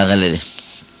کې راغلی دی.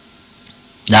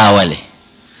 دا ولی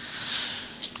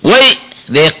وای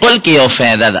دې قل کې یو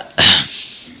فائدہ ده.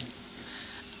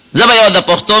 زبا یو د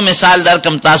پښتو مثال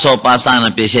درکم تاسو په اسانه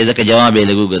پیښې ځکه جواب یې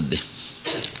لګوګد دی.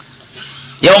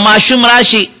 یو ماشوم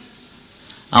راشي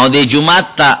او د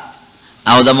جمعات ته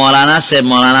او د مولانا صاحب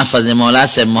مولانا فضل مولا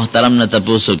صاحب محترم نه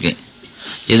تاسو کې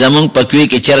چې زمونږ پکوي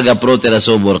کې چرګ پروت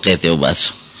رسو برقه ته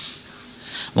وباسو.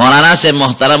 مولانا صاحب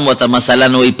محترم وته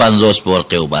مثلا وی 50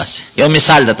 برقه وباسه. یو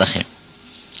مثال دته خیم.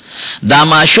 دا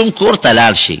ماشوم کور ته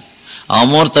لاړ شي او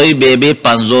مور ته وی بیبي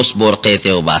 50 برقه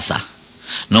ته وباسه.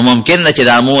 نو ممکن نه چې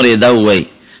دا مور یې دا وای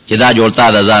چې دا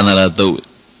جوړتا د ځان راته وي.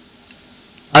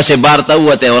 اسه بارته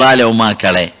وته وراله او ما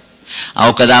کړه.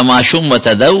 او کدا ماشوم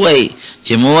وته دا وای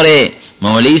چې مورې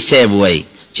مولوی صاحب وای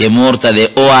چې مور ته دی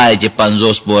اوای چې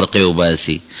 50 برقه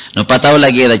وباسي. نو پتاو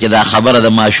لګیږي چې دا خبره د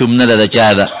ماشوم نه ده د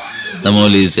چا ده؟ د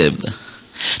مولوی صاحب ده.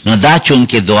 نو دا چون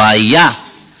کې دعایا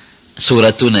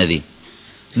سورتونه دي.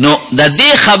 نو د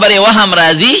دې خبره وهم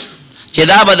راځي چې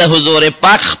دا به د حضور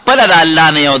پاک خپل د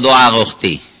الله نه یو دعا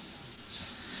غوښتي.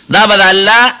 دا به د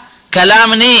الله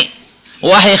کلام نه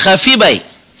وحی خفی بای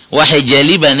وحی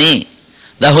جلی بنی.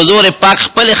 د حضور پاک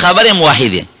خپل خبره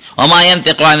موحده وما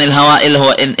ينطق عن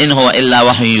الهوى ان هو الا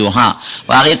وحي يوحى.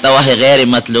 واغه ته وحی غیر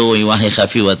مطلوب وحی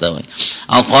خفی وته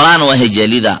او قران وحی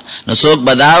جلی دا. نو څوک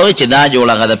بداوي چې دا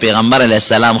جوړه د پیغمبر علی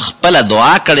السلام خپل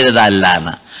دعا کړې د الله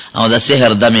نه او د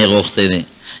سحر دمه غوښته دي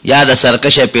یا د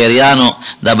سرکشه پیریانو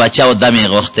د بچاو دمه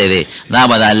غوښته دي. دا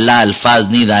به د الله الفاظ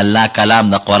نه د الله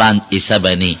کلام د قران ایسه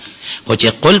بني. خو چې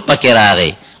قل پکې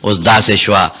راغی اوس داسې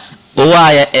شوا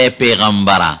اوایا اے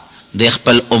پیغمبره د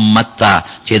خپل امت ته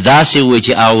چې داسې وي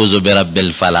چې اعوذ برب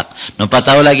الفلق. نو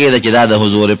پته ولګي چې دا د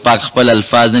حضور پاک خپل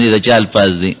الفاظ نه دي د چا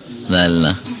الفاظ دي د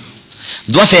الله.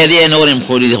 دوه فائدې نورم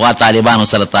خوري دي خو طالبانو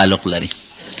سره تعلق لري.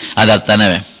 عادت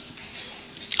نه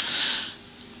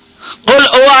قل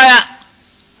اوایا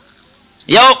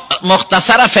یو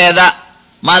مختصره فائدہ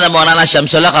ما د مولانا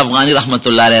شمس الحق افغانی رحمت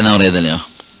الله علیه نو ریدل.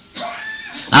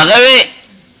 هغه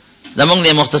زمونږ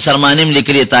د مختصر معنیم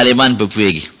لیکلي طالبان په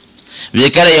پویږي.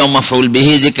 ذکر یو مفعول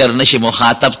به ذکر نشي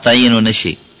مخاطب تعین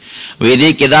نشي. وې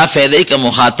دې کې دا فائدې ک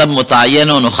مخاطب متعین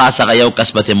او خاصه یو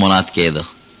کسبت مراد کېده.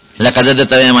 لکه د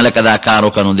ته ملک دا کارو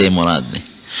کنو دې مراد دی.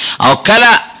 او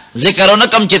کله ذکرونه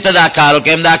کم چې ته دا کارو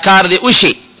کم دا کار دی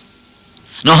وشي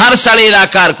نو هر سړی دا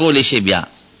کار کولی شي. بیا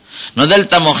نو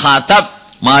دلته مخاطب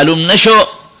معلوم نشو.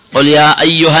 قل یا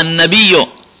ایها النبی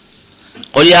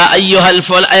قل یا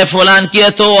ایها فلان کیا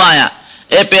تو آیا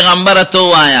اے پیغمبر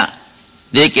تو آیا.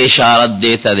 دې کې اشارت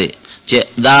دیته دی چې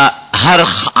دا هر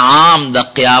عام د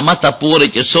قیامت پورې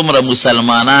چې څومره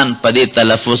مسلمانان په دې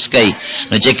تلفظ کوي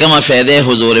نو چې کومه فائدې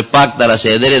حضور پاک ته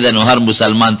رسېدلې ده نو هر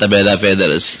مسلمان ته به دا فائدہ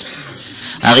رسي.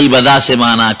 هغه به داسې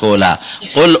معنا کوله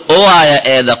قل او آیا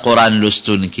اے د قرآن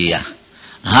لستون کیا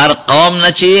هر قوم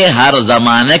نه چې هر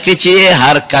زمانه کې چې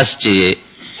هر کس چې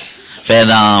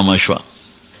فائدہ عام شو.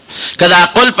 کدا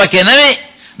قل پکې نه وي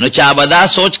نو چا به دا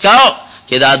سوچ کاو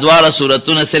چې دا دواړه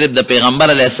صورتونه صرف د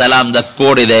پیغمبر علی السلام د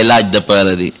کوړې د علاج د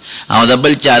پاره دي او د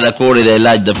بل چا د کوړې د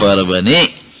علاج د پاره باندې.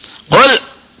 قل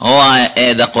او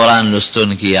اے د قرآن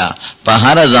لستون کیا په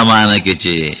هر زمانه کې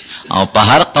چې او په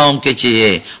هر قوم کې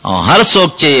چې او هر څوک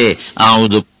چې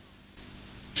اعوذ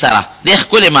سره د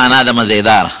خپل معنا د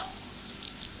مزیدار.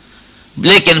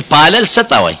 لیکن پالل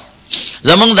ستوي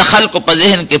زمونږ د خلکو په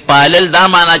ذهن کې پالل دا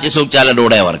معنا چې څوک چاله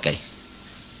ډوډۍ ورکړي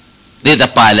دې ته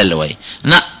پالل وای.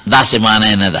 نه داسې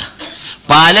معنی نه ده.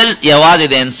 پالل یوازې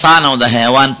د انسان او د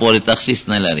حیوان پورې تخصیص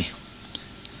نه لري.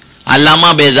 علامه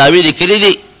بیضاوی لیکلی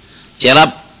دی چې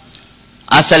رب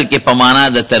اصل کې په معنا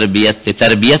د تربیت دی،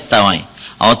 تربیت ته وایي،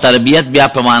 او تربیت بیا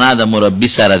په معنا د مربی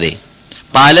سره دی.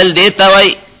 پالل دی ته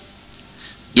وایي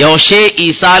یو شی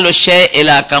ایصال الشیء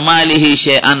الی کماله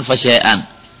شیئا فشیئا،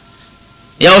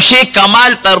 یو شی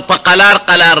کمال تر په قلار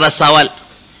قلار رسول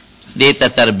دی ته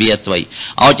تربیت وایي.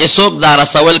 او چې څوک دا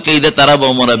رسول کوي د رب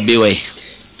او مربی وایي.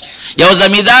 یو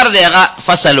زمیدار دی هغه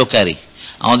فصل وکړي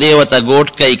او دی وته ګوټ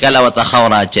کوي، کله وته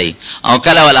خاور اچي او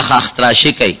کله ولا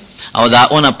خاختراشي کوي او دا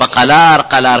اون په قلار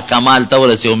قلار کمال ته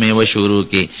ورسي او میوه شروع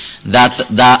کی.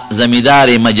 دا زمیدار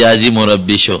مجازي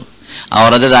مربی شو او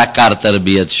رده دا کار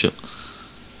تربیت شو.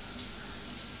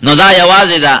 نو دا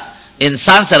یوازې دا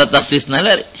انسان سره تخصیص نه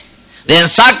لري. د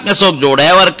انسان نه څوک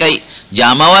جوړه ور کوي،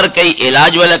 جامه ور کوي،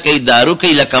 علاج ولا کوي، دارو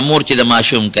کوي، لکه مور چې د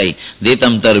ماشوم کوي، دې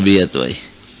تم تربیت وای.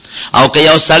 او که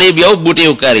یو سړی یو بوټي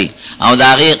وکړي او دا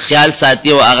هغه خیال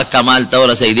ساتي او هغه کمال ته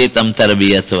ورسي، دې تم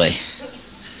تربیت وای.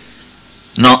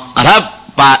 نو رب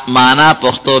معنا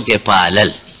پښتو کې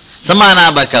پالل سمانا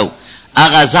بکاو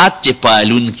هغه ذات چې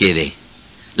پالون کې دی.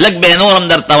 لکه به نورم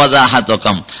درته وضاحت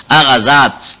وکم، هغه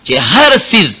ذات چې هر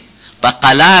سیز په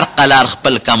قلار قلار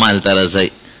خپل کمال ته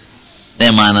رسي.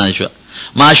 دې معنا شو.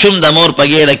 ماشوم د مور په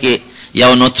ګېډه کې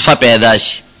یو نطفه پیدا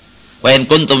شي، وان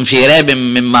کنتم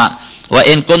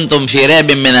فی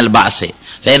ریب من البعث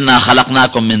فإنا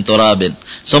خلقناكم من تراب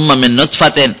ثم من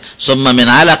نطفة ثم من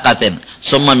علقة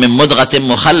ثم من مضغة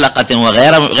مخلقة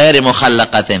وغير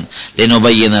مخلقة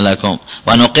لنبين لكم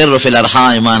ونقر في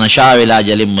الأرحام ما نشاء إلى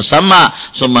أجل مسمى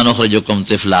ثم نخرجكم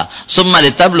طفلا ثم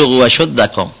لتبلغوا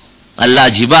أشدكم. الله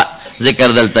جبا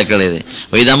ذکر دلته کړی دی.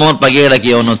 وې د مور په ګېډه کې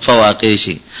یو نطفه واقع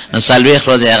شي، نو څلوېښت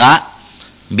ورځې هغه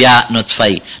بیا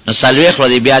نطفه، نو څلوېښت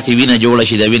ورځې بیا ته وینه جوړه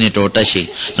شي، د وینې ټوټه شي،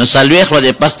 نو څلوېښت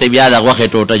ورځې پس ته بیا د غوښې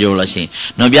ټوټه جوړه شي،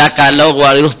 نو بیا کالو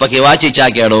غواړي روح پکې واچي، چا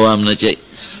کې اړوام نه چي.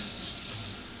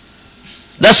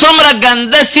 د څومره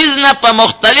ګنده سیز نه په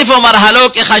مختلفو مرحلو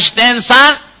کې خشته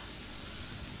انسان.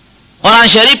 قرآن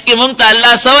شریف کې مونږ ته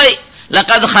الله سوی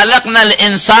لقد خلقنا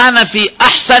الانسان فی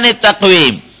احسن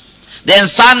تقویم. د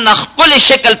انسان نه خپل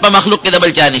شکل په مخلوق کې د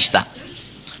بل چا نشته.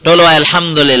 ټول وای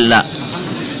الحمدلله،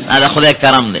 دا خدای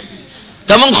کرم دی.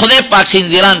 کوم خدای پاک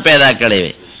خنزیران پیدا کړي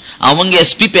وي او مونږ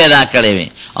سپی پیدا کړي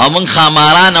وي او مونږ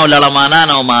خاماران او لړمانان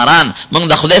او ماران، مونږ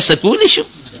د خدای سکول شو.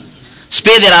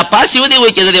 سپی دې را پاسې ودی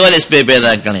وای چې دې ولې سپی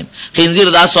پیدا کړي. خنزیر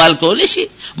دا سوال کولی شي،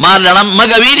 مار لړم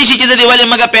مګ ویلی شي چې دې ولې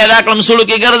مګ پیدا کړم سړو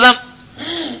کې ګرځم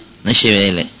نشي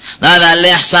ویلې. دا د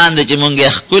الله احسان دی چې مونږ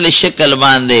خپل شکل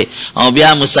باندې او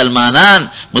بیا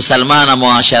مسلمان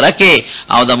معاشره کې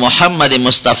او د محمد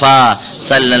مصطفی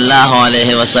صلی الله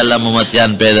علیه وسلم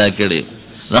امتیان پیدا کړي.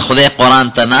 د خدای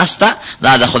قرآن ته ناسته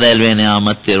دا د خدای لوی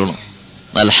نعمت تیرونو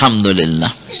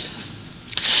الحمدلله.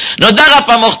 نو دغه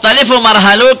په مختلفو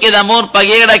مرحلو کې د مور په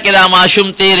ګېډه کې د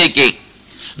ماشوم تیرې کې،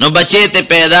 نو بچې ته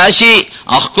پیدا شي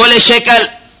او خپل شکل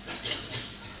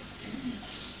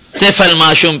طفل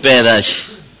ماشوم پیدا شي.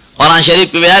 قرآن شریف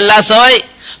کې الله سوی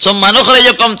ثم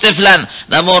نخرجكم طفلا،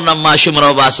 د مور نه ماشوم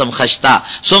رو باسم خشتا،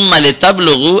 ثم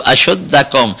لتبلغوا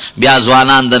اشدکم، بیا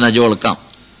ځوانان د نه جوړ کم.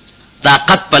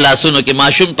 طاقت په لاسونو کې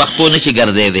ماشوم په خپو نشي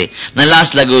ګرځې دی، نه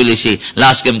لاس لګولی شي،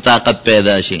 لاس کې طاقت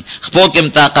پیدا شي، خپو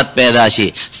کې طاقت پیدا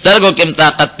شي، سترګو کې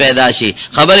طاقت پیدا شي،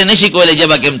 خبرې نشي کولی،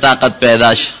 جبه کې طاقت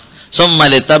پیدا شي. ثم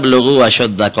لتبلغوا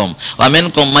اشدکم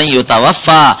ومنکم من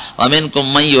یتوفى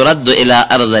ومنکم من يرد الى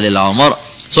ارذل العمر.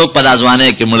 څوک په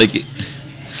ځوانۍ کې مړ کی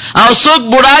او څوک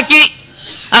بوډا کی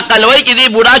عقل وای کې دی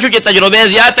بوډا شو چې تجربه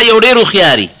زیاته یو ډېر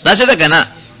خياري. دا څه ده کنه؟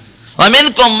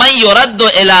 ومنکم من يرد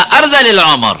الى ارذل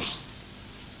العمر.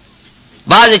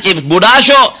 بعض چې بوډا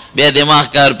شو بیا دماغ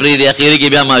کار پری دی، اخیری کې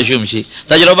بیا ماشوم شي،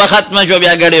 تجربه ختمه شو،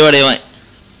 بیا غړې وړې وای.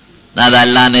 دا د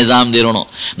الله نظام دی رونو.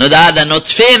 نو دا د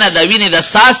نطفه نه د وینې د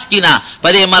ساس کینا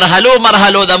په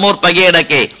مرحلو د مور په ګېډه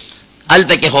کې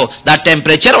الته کې هو دا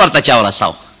ټمپریچر ورته چا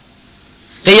ورساو،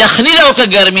 که یخنی ده او که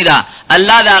ګرمي ده.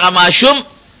 الله دا هغه ماشوم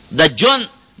د جون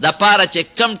د پاره چې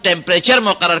کم ټمپریچر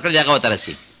مقرر کړی هغه ورته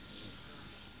رسي.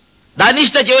 دا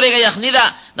نشته چې ورېږه یخنی ده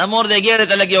د مور د ګېډې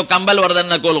ته لږ یو کمبل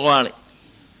وردننه کول غواړي.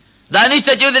 دا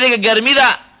نشته چې ورېږه ګرمي ده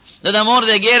د مور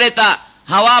د ګېډې ته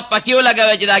هوا پکې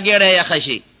ولګوي چې دا ګېډه یخه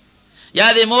شي، یا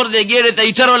د مور د ګېډې ته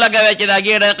هیټر ولګوي چې دا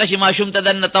ګېډه یخه شي، ماشوم ته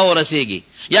دننه ته ورسېږي،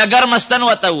 یا ګرمستن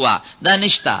ورته ووه. دا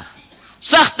نشته.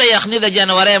 سخته یخني د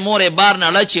جنورۍ مورې بار نه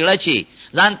لچي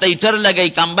ځان ته هیټر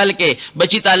لګوي کمبل کې،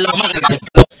 بچي ته الله مغرب.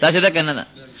 داسې ده که نه ده؟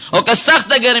 او که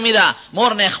سخته ګرمي ده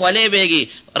مور نه خولې بیږي،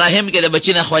 رحم کې د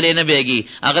بچي نه خولې نه بیږي،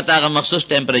 هغه ته هغه مخصوص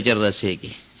ټمپریچر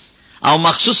رسېږي. او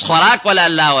مخصوص خوراک ولا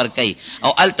الله ورکي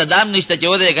او التدام نشته چې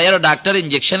ودرې غیر ډاکټر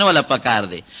انجکشن ولا پکار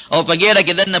دی او په ګېډه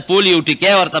کې دنه پولیو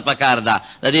ټیکې ورته پکار ده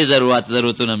د دې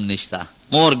ضرورتونه نشته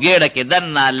مور ګېډه کې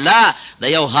دنه الله د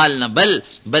یو حال نه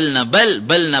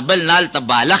بل نه الته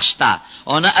بالغ شته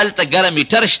او نه الته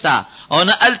ګرمیټر شته او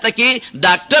نه الته کې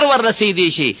ډاکټر ور رسیدي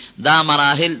شي دا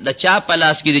مراحل د چا په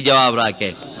لاس کې دی جواب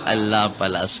راکې الله په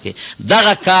لاس کې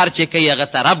دغه کار چې کوي هغه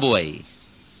ته رب وایي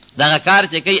دغه کار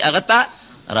چې کوي هغه ته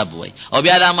رب وایي او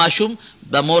بیا دا ماشوم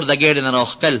د مور د ګېډې نه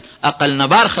راوخکل عقل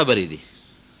نبار خبرې دي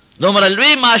دومره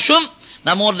لوی ماشوم د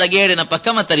مور د ګېډې نه په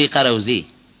کومه طریقه راوځي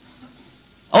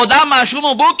او دا ماشوم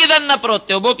اوبو کې دننه پروت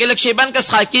دی اوبو کې لږ شی بند که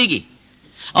څښا کېږي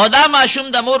او دا ماشوم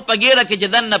د مور په ګېډه کې چې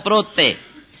دننه پروت دی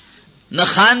نه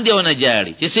خاندي او نه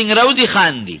جاړي چې څنګه راوځي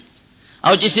خاندي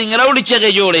او چې څنګه راوړي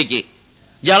چغې جوړې کې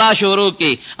جړا شروع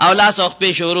کې او لاس او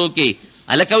خپې شروع کې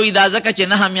هلکه وایي دا ځکه چې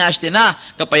 9 میاشتې نه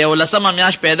که په 11مه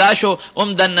میاشت پیدا شو هم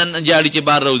دننه جاړي چې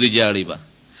بار راوځي جاړي به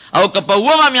او که په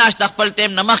 9مه میاشت خپل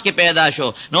ټیم نه مخکې پیدا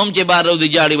شو نو هم چې بار راوځي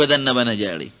جاړي به دننه به نه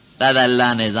جاړي دا د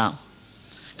الله نظام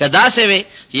که داسې وي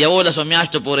چې 11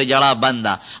 میاشتو پورې جړا بند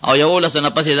ده او 11 نه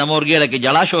پسې د مور ګېډه کې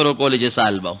جړا شروع کولی چې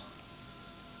سال به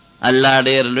الله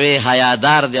ډېر لوی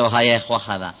حیادار دی او حیا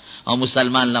خوښه ده او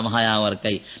مسلمان لم حیا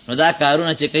ورکوي نو دا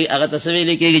کارونه چې کوي هغه ته څه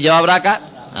ویلې کېږي جواب راکړه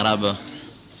رب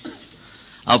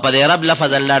او په دې رب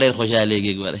لفظ الله ډېر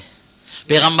خوشحالېږي ګورې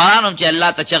پیغمبران هم چې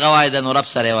الله ته چغه وایي نو رب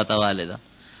سره یې ورته والی ده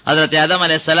حضرت آدم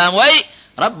علیه السلام وایي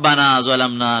ربنا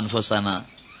ظلمنا انفسنا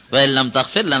وان لم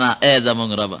تغفر لنا ای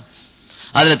زمونږ ربه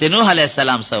حضرت نوح علیہ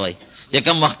السلام سوئی چې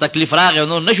کوم وخت تکلیف راغی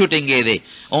نور نشو ټینګې دی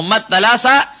امت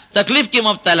تلاسا تکلیف کې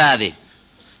مبتلا دی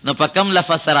نو په کوم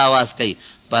لفظ سره आवाज کوي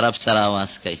پر رب سره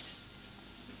आवाज کوي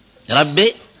رب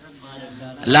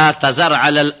لا تذر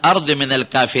على الارض من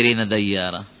الكافرين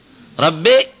ديارا رب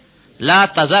لا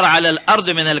تذر على الارض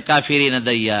من الكافرين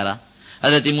ديارا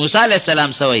حضرت موسی علیہ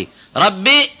السلام سوئی رب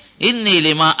انی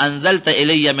لما انزلت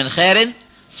الی من خیر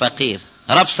فقیر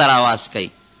رب سره आवाज کوي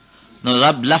نو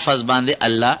رب لفظ باندې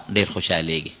الله ډېر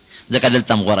خوشالېږي ځکه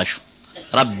دلته غوړه شو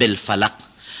رب الفلق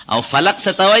او فلق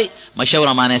څه ته وایي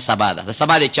مشهوره معنی سبا ده د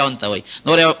سبا د چاون ته وایي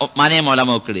نور معنی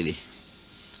علماء کړي دي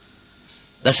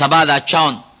د سبا دا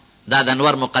چاون دا د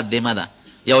انور مقدمه ده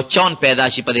یو چاون پیدا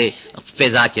شي په دې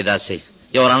فضا کې داسې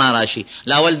یو رڼا راشي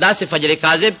لاول داسې فجر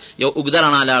کاذب یو اوږده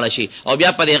رڼا لاړه شي او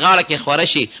بیا په دې غاړه کې خوره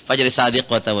شي فجر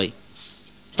صادق ورته وایي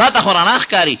تا ته خو رڼا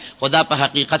ښکاري خو دا په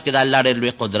حقیقت کې د الله ډېر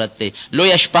لوی قدرت دی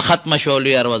لویه شپه ختمه شوه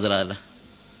لویه ورځ راغله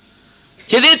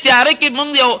چې دې تیاره کې موږ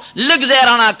یو لږ ځای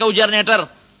رڼا کوو جرنیټر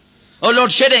او لوډ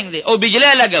شیډینګ دی او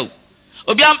بجلی لګو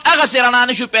او بیا هم هغسې رڼا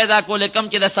نشو پیدا کولی کوم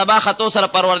چې د سبا خطو سره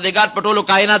پروردګار په ټولو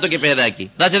کائناتو کې پیدا کړي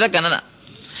دا چې ده که نه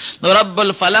نو رب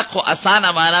الفلق خو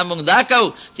اسانه معنا موږ دا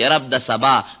کوو چې رب د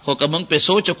سبا خو که موږ پې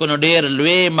سوچ وکړو نو ډېر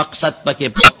لوی مقصد پکې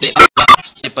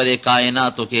په دې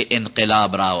کائناتو کې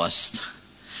انقلاب راوست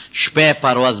شپه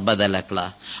پرواز بدل کړه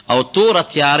او تور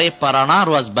تیارې پرانا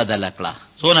روز بدل کړه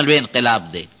څونه لوی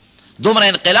انقلاب دی دومره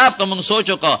انقلاب که موږ سوچ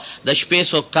وکړو د شپې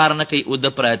څوک کار نه کوي اوده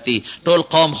پراتی ټول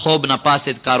قوم خوب نه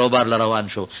پاسید کاروبار له روان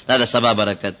شو دا د سبا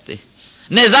برکت دی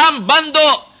نظام بندو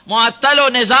معطلو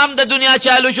نظام د دنیا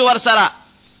چالو شو ورسره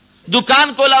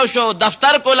دکان کولاو شو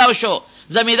دفتر کولاو شو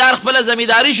زمیدار خپل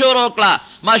زمیداری شروع کړه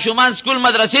ماشومان سکول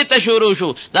مدرسې ته شروع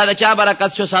شو دا د چا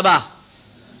برکت شو سبا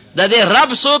د دې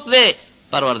رب څوک دی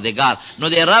پروردگار نو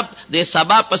دې رب دې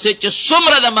سبا پسې چې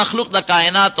څومره د مخلوق د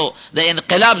کائناتو د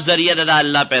انقلاب ذریعہ د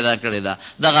الله پیدا کړی دا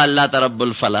دغه الله ته رب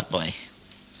الفلق وایي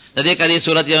د دې کدي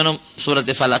صورت یو نوم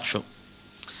صورت فلق شو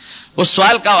اوس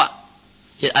سوال کوا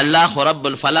چې الله خو رب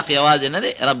الفلق یوازې نه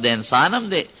دی رب د انسان هم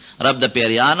دی رب د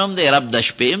پیریان هم دی رب د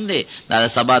شپې هم دی دا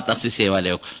د سبا تخصیص یې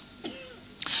والے وکړ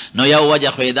نو یو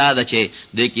وجه خو یې دا ده چې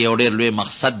دې کې یو ډېر لوی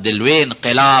مقصد دی لوی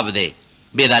انقلاب دی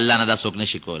بې د الله نه دا څوک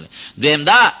نشي کولی دویم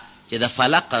دا چې د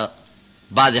فلق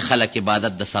بعض خلک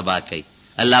عبادت د سبا کوي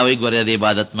الله وی ګوره د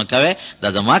عبادت مکوي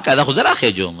دا زما که دا خو زه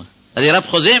راخېجوم د رب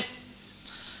خو زم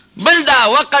بل دا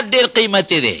وقت ډېر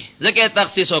قیمتي دی ځکه یې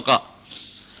تخصیص وکړه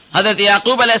حضرت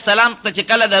یعقوب علیه السلام ته چې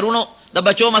کله د رونو د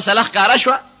بچو مسله ښکاره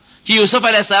شوه چې یوسف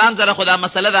علیه السلام سره خو دا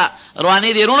مسله ده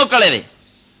روانې دې رونو کړی دی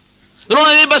رونو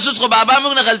وی بس اوس خو بابا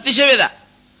موږ نه غلطي شوې ده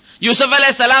یوسف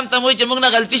علیه السلام ته وایي چې موږ نه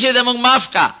غلطي شوې ده موږ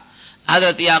معاف کا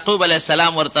حضرت یعقوب علیه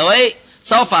السلام ورته وایي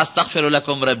سوف استغفر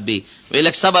لكم ربي وی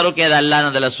لک صبر وکړه د الله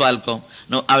نه د سوال کوم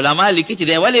نو علما لیکي چې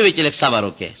دی ولې وی چې لک صبر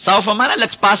وکړه سوف معنا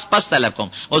لک پاس تلکم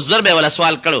او ضرب ولا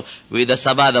سوال کړو وی د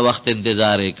سبا د وخت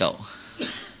انتظار وکاو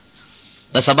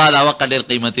د سبا د وخت ډېر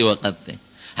قیمتي وخت دی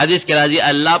حدیث کې راځي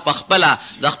الله په خپل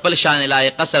د خپل شان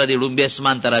لایق سره دی ډومبه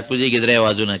اسمان ته راکوزيږي درې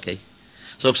وازونه کوي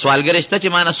څوک سوالګر شته چې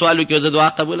معنا سوال وکړي زه دعا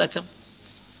قبول کړم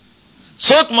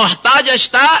څوک محتاج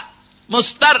شته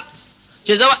مستر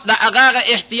چې د هغه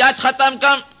احتیاج ختم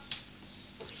کم،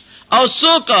 او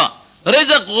څوک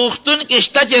رزق غوښتون کې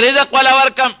شته چې رزق ولا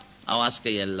ورکم، اواز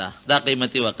کوي الله. دا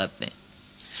قیمتي وخت دی.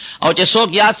 او چې څوک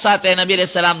یاد ساتي نبی علیہ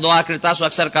السلام دعا کړی، تاسو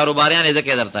اکثر کاروباریان یې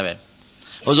ذکر درته وي،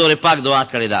 حضور پاک دعا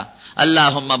کړی دا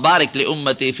اللهم بارک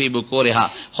لامتی فی بکورها،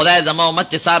 خدای زما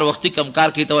امت چې سار وختي کم کار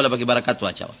کوي ته ولا پکې برکت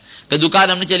واچو، که دکان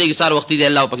هم نه چلیږي سار وختي دی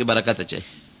الله پکې برکت اچي.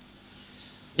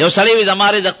 یو سړی وي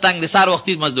زما رزق تنگ دی، سار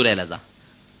وختي مزدوري لزا،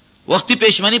 وختي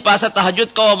پېشمنی پاسه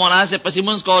تهجد کوه، مناسب پسې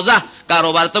مونږ کوه، ځه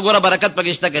کاروبار ته ګوره برکت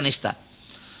پکې شته که نشته.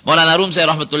 مولانا روم صاحب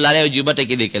رحمت الله علیه جیبټه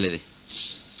کې لیکلی دی،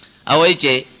 او وایي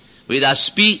چې وی دا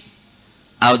سپي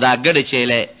او دا ګډه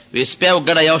چیلې، وی سپی او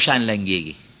ګډه یو شان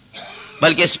لنګېږي،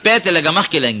 بلکې سپی ته لږه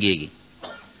مخکې لنګېږي،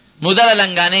 موده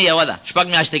لنګانې یوه ده 6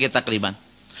 میاشتې کې تقریبا،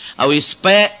 او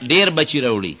سپی ډېر بچي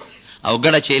راوړي او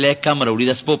ګډه چیلې کم راوړي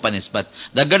د سپو په نسبت.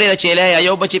 د ګډې چیلې یا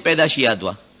یو بچي پیدا شي یا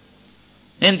دوه،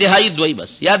 انتهایی دوی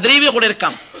بس یا درې وي خو ډېر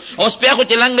کم، او سپی خو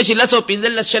چې لنګ شي 10 او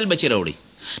 15 شل بچي راوړي،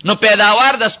 نو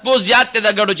پیداوار د سپو زیات دی د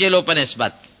ګډو چیلو په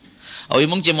نسبت. او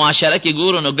موږ چې معاشره کې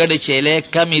ګورو نو ګډې چیلې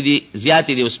کمې دي،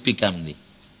 زیاتې دي، او سپي کم دي.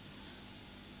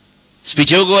 سپي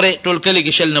چې وګورئ ټول کلي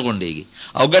کې شل نه غونډېږي،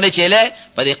 او ګډې چیلې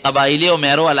په دې قبایلي او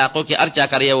میرو علاقو کې هر چا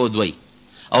کار یو دوی،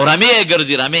 او رمې یې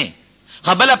ګرځي رمې.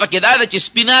 خبله پکې دا ده چې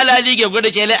سپي نه حلالېږي او ګډې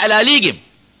چیلې حلالېږي.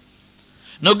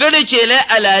 نو ګډې چیلې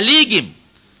حلالېږي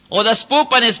او د سپو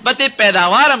په نسبت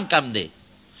پیداوار هم کم دی،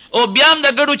 او بیا هم د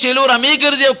ګډو چیلو رمې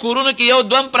ګرځي او کورونو کې یو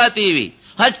دوم پراتی وي،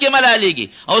 حج کې ملالېږي،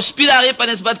 او سپي د هغې په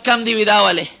نسبت کم دی. وي دا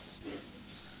ولې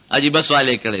عجیبه سوال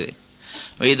یې کړی دی.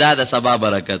 وی دا د سبا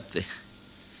برکت دی.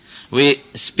 وی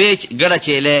سپی ګډه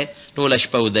چیلې ټوله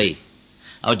شپه ودی،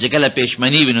 او چې کله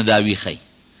پېشمني وي نو دا ویښی.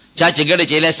 چا چې ګډه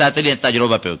چیلې ساتلې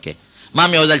تجربه پې وکړې، ما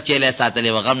مې یو ځل چیلې ساتلې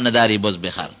و، غم نه داري بوز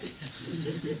بخار،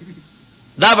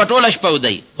 دا به ټوله شپه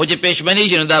ودی، خو چې پېشمني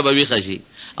شي نو دا به ویښه شي،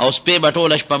 او سپی به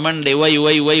ټوله شپه منډې وی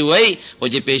وی وی وی، خو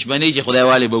چې پېشمني شي خدای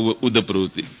والی به اوده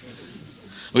پروت وي.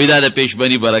 وی دا د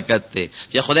پېشمني برکت دی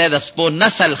چې خدای د سپو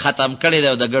نسل ختم کړی دی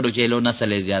او د ګډو چیلو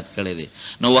نسل یې زیات کړی دی.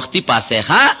 نو وختي پاسې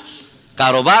ښه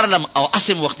کاروبار لم او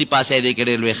اسم وختي پاسې دی کې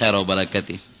ډېر لوی خیر او برکت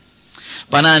دی.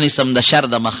 پناه نیسم د شر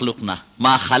د مخلوق نه،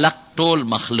 ما خلق ټول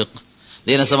مخلوق.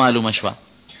 دې نه څه معلومه شوه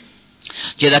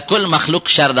چې د کل مخلوق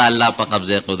شر د الله په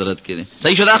قبضه قدرت کې دی.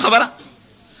 صحیح شو دا خبره؟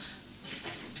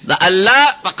 د الله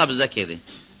په قبضه کې دی.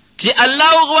 چې الله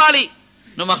وغواړي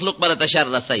نو مخلوق بل ته شر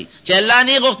رسي، چې الله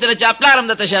نه غوښتل چې خپل هم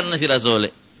د تشر نشي رسوله.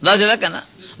 دا څه ده کنه؟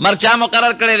 مرګ چا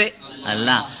مقرر کړی دی؟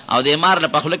 الله. او د مار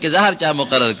په خپل کې زهر چا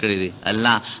مقرر کړی دی؟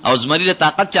 الله. او زمری له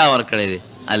طاقت چا ور کړی دی؟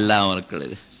 الله ور کړی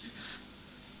دی.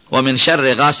 ومن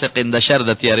شر غاسق، د شر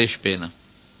د تیارې شپې نه.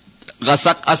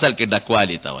 غسق اصل کې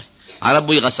ډکوالی ته وایي، عرب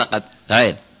وایي غسقت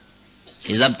غیر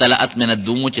اذا امتلأت من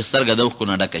الدموع، چې سترګه د اوښکو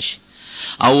نه ډکه شي.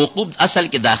 او وقوب اصل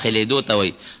کې داخلېدو ته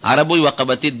وایي، عرب وایي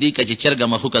وقبت دی که چې چرګه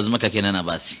مخوک از مکه کې نه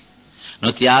نباسي.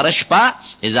 نو تیاره شپه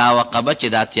اذا وقبت چې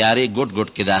دا تیارې ګوټ ګوټ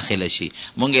کې داخله شي،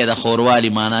 مونږ یې د خوروالي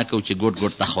معنا کوو چې ګوټ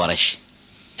ګوټ ته خوره شي.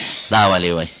 دا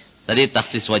ولې وایي؟ د دې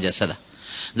تخصیص وجه څه ده؟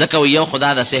 ځکه یو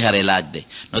خدا د سحر علاج دی.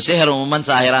 نو سحر عموما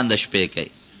ساحران د شپې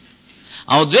کوي،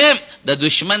 او دویم د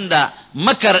دشمن د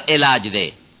مکر علاج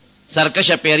دی،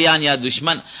 سرکشه پیریان یا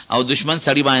دشمن، او دشمن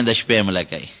سړی باندې د شپې حمله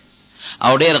کوي،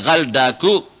 او ډېر غل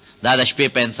ډاکو دا د شپې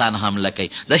په انسان حمله کوي.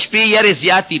 د شپې یرې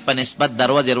زیاتی په نسبت د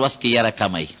ورځ کې یره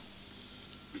کمی.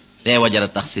 دی وجه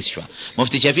تخصیص شوه.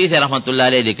 مفتی شفیع صاحب رحمت الله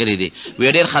علیه لیکلی دی،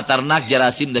 وی ډېر خطرناک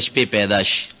جراثیم د شپې پیدا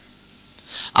شي،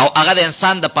 او هغه د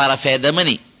انسان د پاره فایده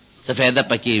مني. څه فایده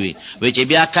پکې وي چې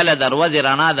بیا کله د ورځې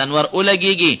رڼا د انور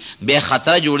ولګېږي بیا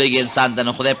خطره جوړېږي انسان ته،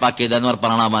 نو خدای پاک د انور په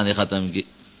رڼا باندې ختم کړي.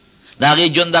 د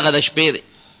هغې ژوند دغه د شپې دی.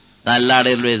 د الله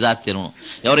ډېر لوی ذات دی. نو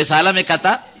یو رساله مې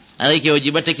کته، هغې کې یو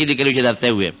عجیبه ټکي لیکلي چې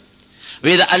درته ووایم.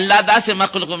 وی د الله داسې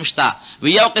مخلوق هم شته،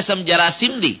 وی یو قسم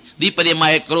جراثیم دي، دوی په دې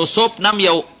مایکروسکوپ نم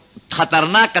یو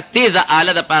خطرناکه تیزه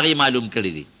آله د په هغې معلوم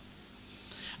کړي دي.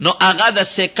 نو هغه د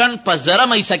سیکنډ په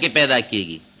زرم حصه کې پیدا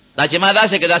کېږي. دا چې ما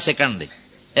داسې کې دا سیکنډ دی،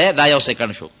 دا یو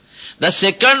سیکنډ شو. د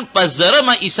سیکنډ په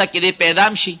زرمه حصه کې دی پیدا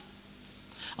هم شي،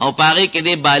 او په هغې کې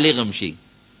دی بالغ هم شي،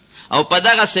 او په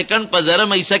دغه سیکنډ په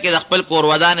زرمه حصه کې د خپل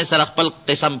کورودانې سره خپل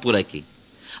قسم پوره کړي،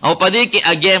 او په دې کې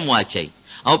اګیم واچي،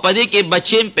 او په دې کې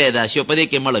بچیم پیدا شي، او په دې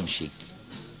کې مړم شي.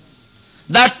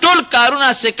 دا ټول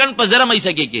کارونه سیکنډ په زرمه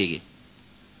حصه کې کېږي.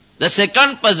 د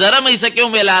سیکنډ په زرمه حصه کې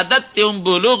هم ولادت دی، هم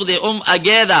بلوغ دی، هم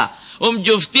اګی ده، هم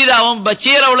جفتی ده، هم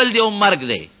بچی راوړل دی، هم مرګ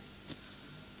دی.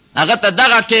 هغه ته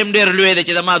دغه ټیم ډېر لوی دی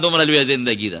چې د ما دومره لویه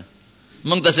زندګي ده.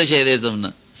 موږ ته څه شی دی زمونه؟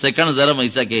 سیکنډ زرمه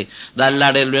حصه کې د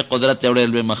الله ډېر لوی قدرت دی او ډېر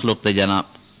لوی مخلوق دی جناب.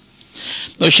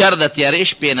 نو شر د تیارې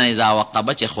شپې نه اذا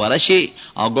وقبه چې خوره شي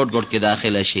او ګوټ ګوټ کې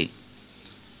داخله شي.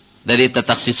 د دې ته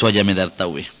تخصیص وجه مې درته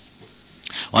ووایي.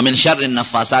 ومن شر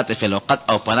النفاسات فی العقد،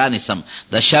 او پناه نیسم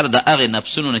د شر د هغې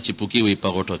نفسونو نه چې پوکي وي په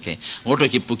غوټو کې. غوټو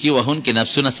کې پوکي وهونکي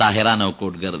نفسونه ساحران او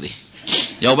کوډګر دي.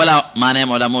 یو بله معنی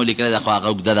علماو لیکلې ده، خو هغه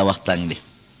اوږده ده، وخت تنګ دی.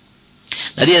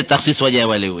 د دې تخصیص وجه یې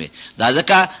ولې ووې؟ دا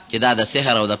ځکه چې دا د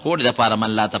سحر او د کوډ دپاره من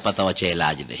لا ته پته وه چې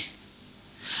علاج دی.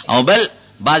 او بل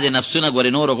بعضې نفسونه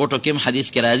ګورې نورو غوټو کې هم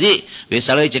حدیث کې راځي، وی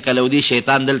سړی چې کله ودي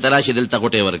شیطان دلته راشي دلته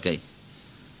غوټې ورکوي.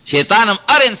 شیطان هم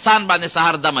هر انسان باندې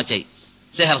سهار دم اچوي،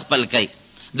 سحر خپل کوي.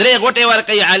 3 غوټې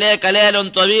ورکوي، علیک لیل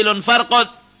طویل فرقد،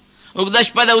 اوږده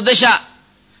شپه ده اوده شه.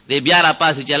 دی بیا را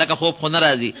پاسې چې هلکه خوب خو نه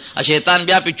راځي، شیطان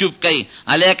بیا پې چوپ کوي،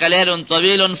 علیک لیل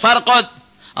طویل فرقد،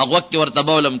 او غوږ کې ورته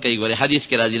بولم کوي. ګورې حدیث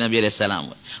کې راځي نبي علیه السلام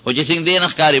وایي، خو چې څنګه دی نه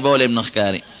ښکاري بول هم نه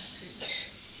ښکاري.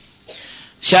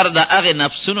 شر د هغې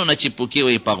نفسونو نه چې پوکي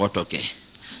وي په غوټو کې،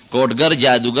 کوډګر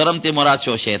جادوګر هم ترې مراد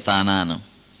شو، شیطانانو.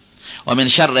 ومن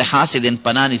شر حاسد،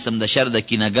 پناه نیسم د شر د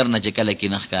کینهګر نه چې کله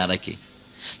کینه ښکاره کړي.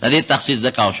 د دې تخصیص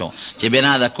ځکه شو چې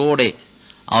بنا د کوډې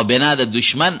او بنا د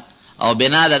دشمن او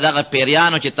بنا د دغه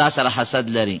پیریانو چې تا سره حسد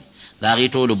لري، د هغې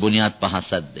ټولو بنیاد په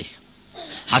حسد دی.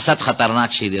 حسد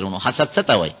خطرناک شی دی رونو. حسد څه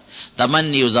ته وایي؟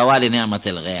 تمنی زوال نعمت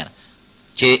الغیر،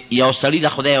 چې یو سړي د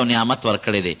خدای یو نعمت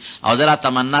ورکړی دی او زه را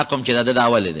تمنا کوم چې د ده دا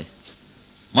ولې دی.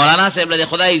 مولانا صاحب له د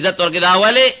خدای عزت ورکړي دا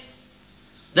ولې،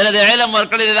 دله د علم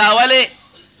ورکړی دی دا ولې،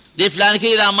 دې فلان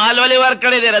کې دا مال ولې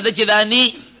ورکړی دی، رده چې دا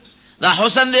نی دا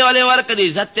حسن دی ولې ورکړی،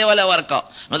 عزت دی ولې ورکړه.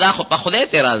 نو دا خو په خدای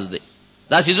اعتراض دی.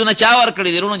 دا څیزونه چا ورکړي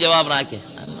دي رونو؟ جواب راکړي.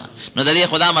 نو د دې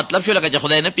خدا مطلب شو لکه چې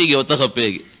خدای نه پیږي او ته خو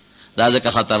پیږي. دا ځکه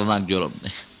خطرناک جرم دی،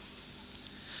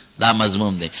 دا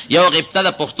مضموم دی. یو غبطه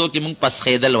د پښتو کې مونږ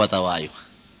پسخېدل ورته وایو،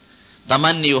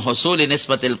 تمنی حصول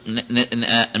نسبت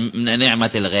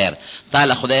نعمت الغیر. تا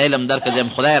له خدای علم درکړم،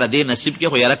 خدای را دې نصیب کې،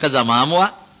 خو یاره که زمام وه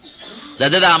د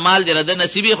ده د اعمال دی، د ده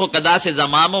نصیبي، خو که داسې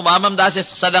زمام و مام هم داسې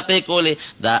صدقې کولې،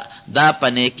 دا په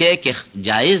نیکۍ کې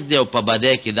جایز دی او په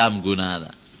بدۍ کې دا هم ګناه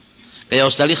ده. که یو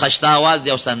سړي خشته اواز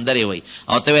دی او سندرې وایي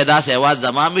او ته وایې داسې اواز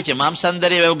زمام وي چې مام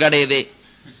سندرې وایي او ګډې دی،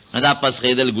 نو دا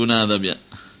پسخېدل ګناه ده بیا.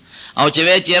 او چې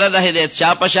وایي چېره د هدایت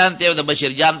شاه په شان دی او د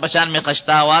بشیر جان په شان مې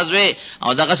خشته اواز وی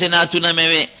او دغسې نعتونه مې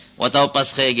وی ورته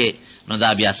پسخېږې، نو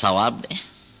دا بیا ثواب دی.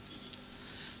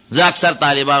 زه اکثر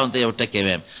طالبانو ته یو ټکې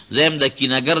وایم، زه یم د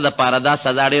کینهګر دپاره دا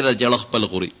سزا ډېره جړه خپل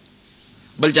خوري،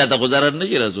 بل چا ته خو ضرر نه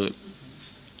شي رسولی،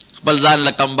 خپل ځان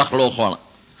له کمبخړو خوړه.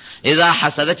 اذا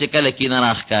حسده چې کله کینه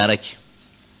را ښکاره کړي،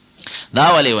 دا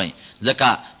ولې وایي؟ ځکه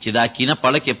چې دا کینه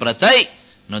پړه کې پرتی،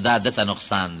 نو دا دته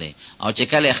نقصان دی. او چې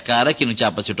کله ښکاره کړي نو چا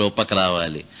پسې ټوپک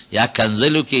راولي یا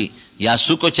کنځلو کې یا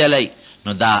سوکو چلی،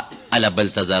 نو دا اله بل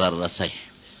ته ضرر رسوي.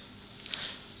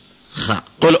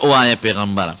 قل اوایه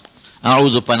پیغمبره،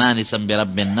 اعوذ پناه نیسم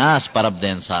برب الناس، په رب د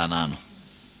انسانانو.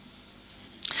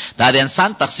 دا د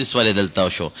انسان تخصیص ولې دلته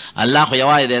شو؟ الله خو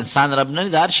یوازې د انسان رب نه دی،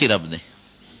 د هر شي رب دی.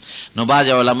 نو بعض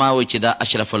علما وایي چې دا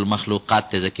اشرف المخلوقات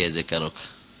ته ځکه ذکر وکړه،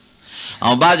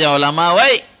 او بعض علما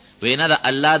وایي نه، د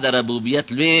الله د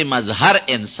ربوبیت لوی مظهر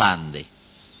انسان دی،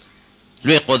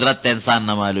 لوی قدرت ته انسان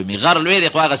نه معلومي. غر لوی دی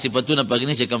خو هغه صفتونه پکې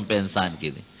نه چې کوم په انسان کې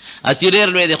دی. اتیریر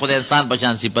لوی دی خو د انسان په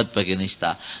شان صفت پکې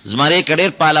نشته. زمری کډیر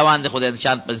پهلوان دی خو د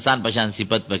انسان په شان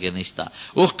صفت پکې نشته.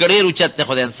 اوښ کډیر اوچت دی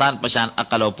خو د انسان په شان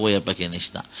عقل او پوهه پکې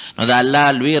نشته. نو د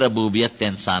الله لوی ربوبیت ته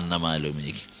انسان نه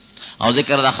معلومیږي. او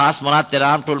ذکر د خاص مراد تر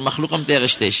عام ټول مخلوق هم ته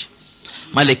غشته شي.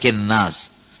 ملک الناس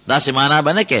داسې معنا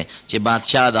بنه کې چې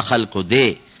بادشاہ د خلقو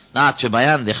دی، دا چې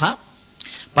بیان دی. ښه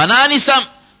پناه نیسم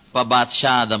په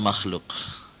بادشاہ د مخلوق.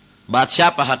 بادشاہ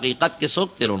په حقیقت کې څوک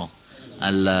تیرونو؟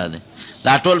 الله دی.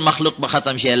 دا ټول مخلوق به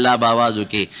ختم شي، الله به آواز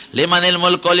وکړي لمن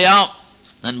الملک اليوم،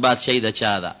 نن بادشاہي د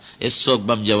چا ده؟ هېڅوک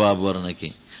به هم جواب ورنه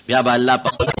کړي. بیا به الله په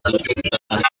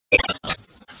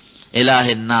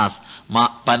اله الناس، ما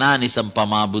پناه نیسم په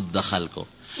معبود د خلکو.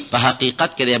 په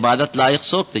حقیقت کې د عبادت لایق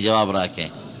څوک ته؟ جواب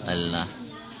راکړي الله.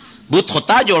 بت خو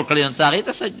تا جوړ کړی، نو ته هغې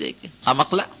ته سجدې کوې؟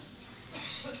 خمقله.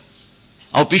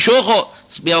 او پیشو خو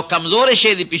یو کمزورې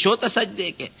شی دی، پیشو ته سجدې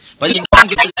کوې. په انسان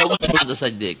کې ته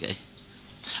سجدې کوې،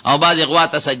 او بعضې غوا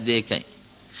ته سجدې کوي.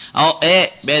 او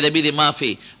بېادبي دې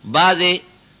معافي، بعضې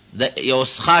د یو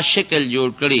څښا شکل جوړ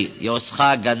کړي، یو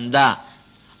څښا ګنده،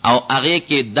 او هغې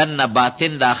کې دننه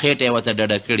باطن دا خېټه یې ورته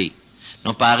ډډه کړي،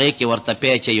 نو په هغې کې ورته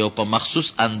پی چې یو په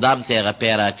مخصوص اندام ته هغه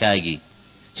پی راکاږي،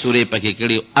 سورې پکې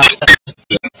کړي.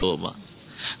 توبه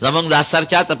زمونږ دا سر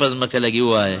چا ته په ځمکه لګي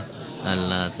ووایه؟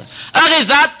 الله ته. هغې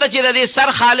ذات ته چې د دې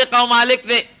سر خالق او مالک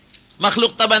دی،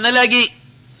 مخلوق ته به نه لګي.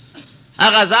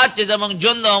 هغه ذات چې زمونږ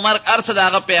ژوند او مرګ هر څه د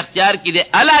هغه په اختیار کې دی،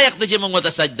 لایق دی چې مونږ ورته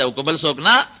سجده وکړو، بل څوک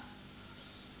نه.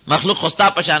 مخلوق خو ستا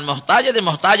په شان محتاج دی،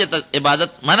 محتاج ته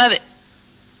عبادت منع دی،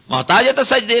 محتاج ته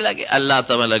سجدې لګي، الله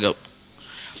ته به لګو.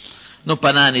 نو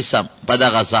پناه نیسم په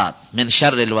دغه ذات من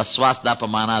شر الوسواس، دا په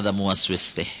معنا د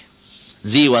موسوس دی.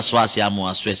 زی وسواس یا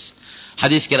موسوس.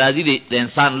 حدیث کې راځي د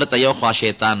انسان لته یو خوا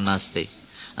شیطان ناشته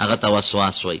هغه ته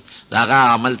وسواس وای، دا هغه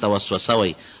عمل ته وسوسه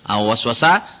وای، او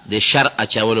وسوسه د شر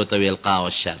اچولو ته ویل قا او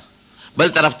شر. بل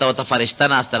طرف ته فرشته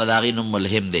ناشته د هغې نوم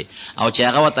ملهم دی، او چې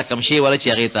هغه ورته کوم شی وله چې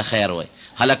هغې ته خیر وای.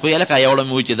 خلک وایي هلکه یو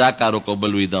ړم وي چې دا کار وکړو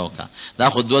بل وي دا وکړه، دا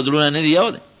خو دوه زړونه نه دي یو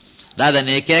دی. دا د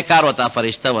نیکۍ کار ورته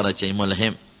فرشته ورچوي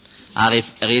ملهم،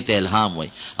 هغې ته الهام وای،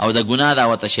 او د ګناه دا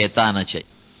ورته شیطان اچوي،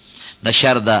 د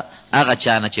شر د هغه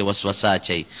چا نه چې وسوسه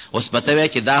اچوي. اوس به ته وایې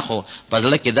چې دا خو په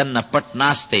زړه کې دننه پټ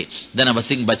ناست دی، دنه به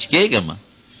څنګه بچ کېږم.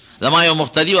 زما یو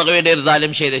مقتدي و هغه ډېر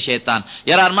ظالم شی د شیطان،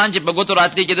 یاره ارمان چې په ګوتو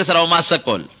راتلی چې د سره ما څه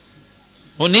کول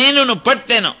خو نینو نو پټ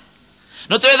دی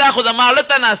نو ته دا خو زما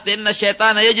لته ناست دی. ان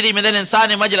شیطان یجري من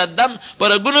الانسان مجرى الدم، په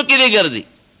رګونو کې دی ګرځي،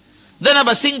 دنه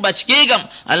به څنګه بچ کېږم.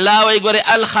 الله وایي ګورې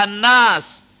الخناس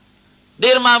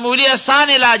ډېر معمولي اسان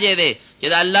علاج دی چې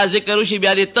د الله ذکر وشي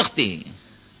بیا دې تختی.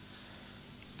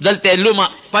 دلته لومه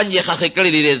پنجې خښې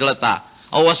کړي دي زړه ته،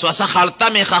 او وسوسه خړته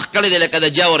مې خښ کړی دی لکه د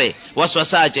جورې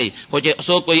وسوسه اچوي، خو چې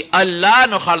څوک وایي الله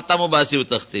نو خړته مو باسي و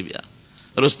تختی، بیا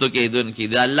رستو کېدونکي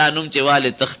د الله نوم چې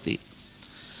والې تختی.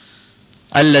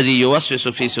 الذي يوسوس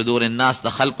في صدور الناس، د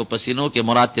خلقو په سینو کې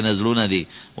مراد تې نزلونه دي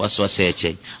وسوسه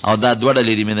اچوي. او دا دوه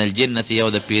ډلې دي من الجنة، یو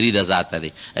د پیري د ذاته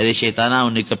دی، د شیطانانو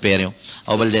نیکه پیریو،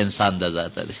 او بل د انسان د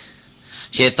ذاته دی.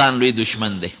 شیطان لوی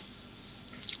دشمن دی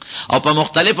او په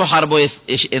مختلفو حربو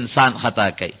انسان خطا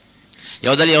کوي.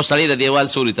 یو ځل یو سړی د دیوال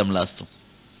سوري ته ملاستو،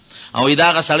 او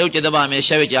دا هغه سړی چې د به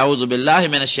همیشه وي چې اعوذ بالله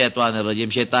من الشیطان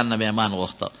الرجیم، شیطان نه به امان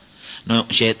غوښته. نو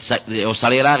یو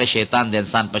سړی راغی، شیطان د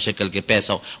انسان په شکل کې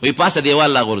پیسو، وی پاسه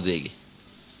دیوال را غورځېږي،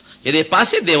 چې دې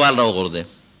پاسې دیوال را وغورځې.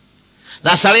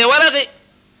 دا سړی ورغی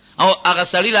او هغه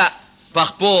سړي له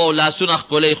پخپو او لاسونه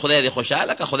ښکلوي، خدای دې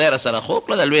خوشحاله که، خدای را سره خوب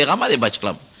کړه، د لوی غمه دې بچ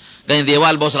کړم. ګنې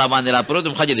دیوال به اوس را باندې را پروت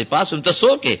یم، ښه چې دې پاس وم، ته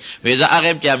څوک یې؟ وایي زه هغه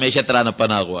یم چې همیشه ته رانه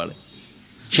پناه غواړې.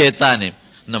 شیطان یم.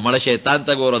 نه مړه شیطان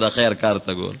ته ګوره، د خیر کار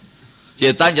ته ګوره.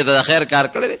 شیطان چې ته د خیر کار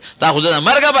کړی دی، تا خو زه د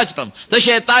مرګه بچ کړم، ته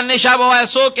شیطان نه شا به وایه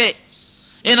څوک یې؟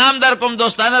 انعام در کوم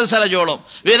دوستانه سره جوړوم.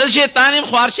 وی نه شیطان یم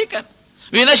خوارشي کن،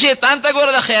 وی نه شیطان ته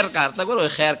ګوره د خیر کار ته ګوره.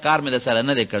 خیر کار مې د سره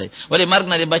نه دی کړی، ولې مرګ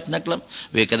نه دې بچ نه کړم؟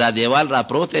 وی که دا دیوال را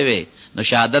پروت وی نو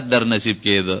شهادت در نصیب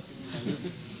کېده،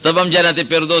 ته به هم جنت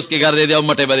فردوس کې ګرځېدې او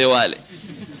مټې به دې والې.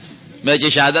 بیا چې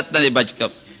شهادت نه دې بچ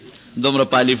کړم، دومره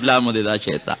پالیف لامو دی دا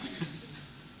شیطان.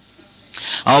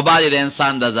 او بعد د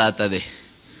انسان د ذاته دی.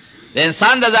 د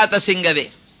انسان د ذاته څنګه دی؟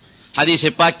 حدیث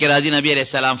پاک کې راځي، نبی علیہ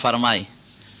السلام فرمایي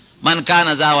من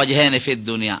کان ذا وجهین فی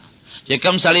الدنیا، چې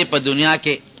کم سړی په دنیا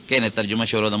کې کینه ترجمه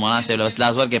شروع د مولانا صاحب له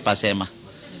اصلاح ور کې پاسه ما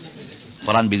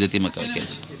قرآن بیزتی مکو کې.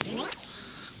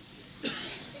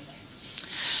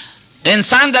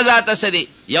 انسان د ذاته سدي،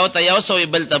 یو ته یو سوې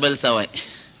بل ته بل سوې،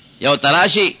 یو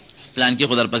تراشی پلان کې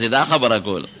خدای پسې دا خبره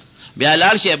کول، بیا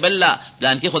لار شي بل لا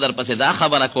پلان کې خدای پسې دا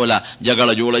خبره کوله،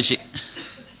 جګړه جوړ شي.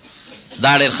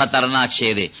 دا ډېر خطرناک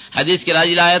شی دی. حدیث کې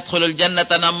راځي لا يدخل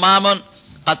الجنه نمام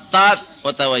قطات،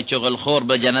 وتوي چغل خور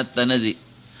به جنت ته نزي،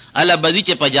 الا بدی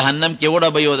چې په جهنم کې وړه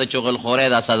به یو د چغل خورې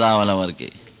دا سزا ولا ورکي.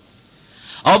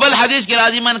 او بل حدیث کې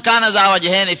راځي من کان ذا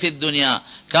وجهین فی الدنیا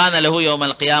کان له یوم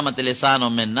القیامت لسان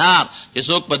من نار، چې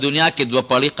څوک په دنیا کې دوه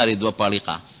پړی قری، دوه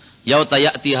پړیقه، یو ته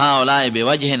یاتی هؤلاء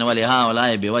بوجه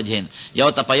ولهؤلاء بوجه،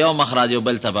 یو ته په یو مخرج او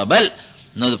بل ته په بل.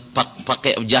 نو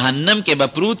جهنم کې به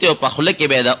پروت او په خوله کې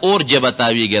به د اور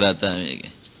جبتاویږي راتاویږي.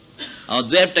 او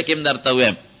دویم ټکیم درته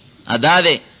وایم ادا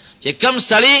دی چې کم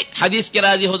سړی حدیث کې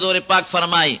راځي حضور پاک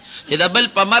فرمایي چې د بل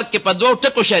په مرګ کې په دوه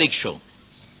ټکو شریک شو،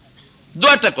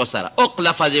 دوه ټکو سره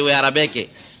اقلف ذی و عربی کې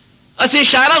اسی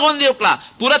اشاره غوندي وکړه،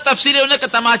 پورا تفسیر یې نه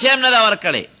ک تماچې هم نه دا ور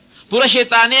کړې، پورا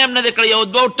شیطانی هم نه کړی، یو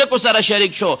دوه ټکو سره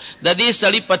شریک شو. د دې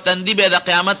سړی په تندی به د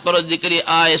قیامت پر ورځ ذکر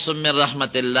آیس من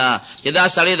رحمت الله، چې دا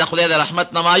سړی د خدای د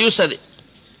رحمت نه مایوس دی.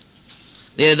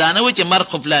 دې دا نه و چې مرګ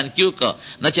خو پلان کیو که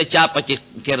نه چې چا پکې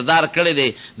کردار کړی دی،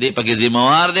 دې پکې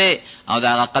ذمہوار دی، او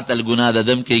دا قتل ګناه د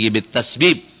دم کېږي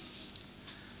بالتسبیب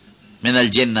من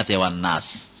الجنة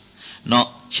والناس. نو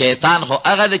شیطان خو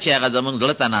هغه دی چې هغه زمونږ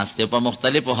زړه ته ناست دی، په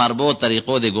مختلفو حربو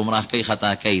طریقو دی ګمراه کوي،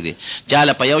 خطا کوي دی،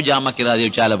 چاله په یو جامه کې راځي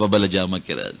او چاله په بله جامه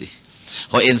کې راځي.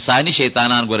 خو انساني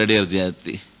شیطانان ګوره ډېر زیات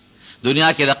دي.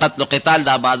 دنیا کې د قتل و قتال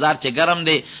دا بازار چې ګرم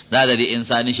دی، دا د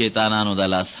انساني شیطانانو د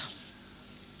لاسه.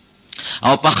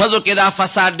 او په ښځو کې دا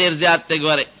فساد ډېر زیات دی.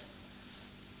 ګوره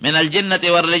من الجنة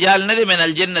والرجال نه دی، من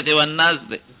الجنة والناس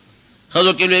دی.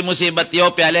 ښځو کې لوی مصیبت، یو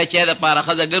پیاله چای د پاره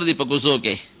ښځه ګرځي په کوڅو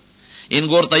کې، ان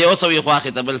ګور ته یو سوي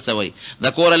خواخې ته بل سوي، د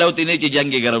کوره لوتې نه چې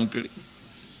جنګ یې ګرم کړي،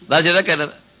 دا چې ده که نه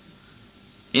ده.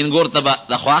 ان ګور ته به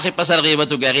د خواخې په سر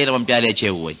غیبت وکړي، هغې نه به پیالې چای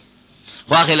ووایي،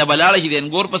 خواخې له به لاړه شي د ان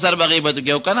ګور په سر به غیبت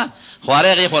وکړي، او که نه خوارې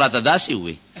هغې خو راته داسې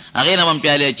ووایي، هغې نه به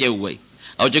پیالې چای ووایي.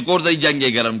 او چې کور ته جنگ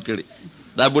ګرم کړي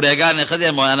دا بوډاګان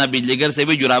خدای مولانا بجلیګر سه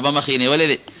به جرابه مخې نیولې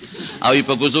دي او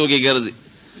په کوڅو کې ګرځي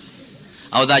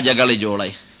او دا جګړه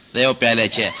جوړای دا یو پیاله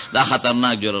چې دا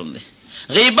خطرناک جرم دی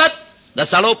غیبت د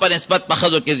سړو په نسبت په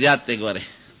خزو کې زیات دی ګوره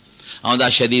او دا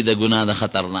شدید ګناه ده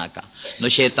خطرناکه نو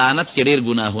شیطانت کې ډیر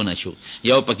ګناهونه شو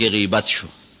یو پکې غیبت شو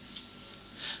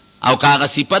او کاغه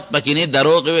صفت پکې نه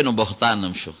دروغ وي نو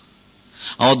بهتانم شو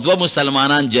او دو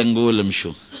مسلمانان جنگولم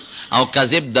شو او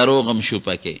کذب دروغم شو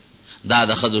پکې دا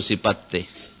د خزو صفت ته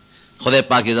خدای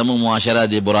پاک زمو معاشره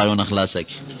دې برایون خلاص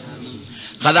کړي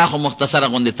خدا خو مختصره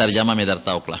غوندې ترجمه مې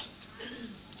درته وکړه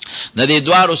د دې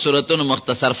دوارو سورتونو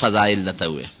مختصر فضایل لته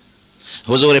وي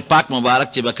حضور پاک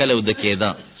مبارک چې بکله ود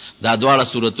کېده دا دواړه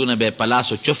سورتونه به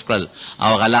پلاسو چف کړل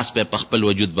او غلاس په خپل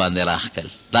وجود باندې راخ کړل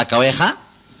دا کوي ښا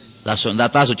دا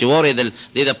تاسو چې وریدل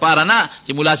دې د پاره نه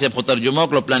چې مولا صاحب خو ترجمه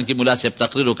کړو پلان کې مولا صاحب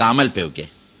تقریر او عمل په وکي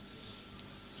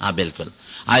بالکل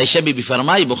عائشہ بی بی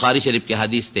فرمای بخاری شریف کې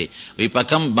حدیث ته وی په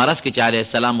کم مرض کې چې علیه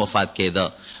السلام وفات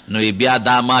کېده نو بیا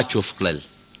دا ما چف کړل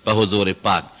په حضور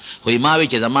پاک خو ما وی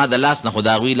چې زما د لاس نه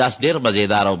خداوی لاس ډیر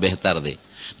مزیدار او بهتر دی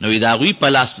نو دا غوی په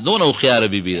لاس دونه خيار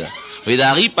بی بی دا وی دا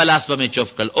غوی په لاس په مې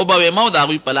چف کړل او به مو دا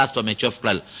غوی په لاس په مې چف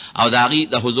کړل او دا غوی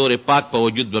د حضور پاک په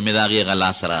وجود به مې دا غوی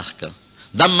غلاس راخ کړ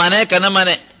دم منه کنه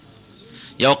منه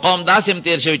یو قوم داسم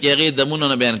تیر شو چې غوی دمونو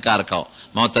نه به انکار کاو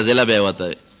معتزله به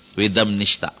وته وی دم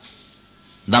نشتا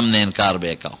دم نه انکار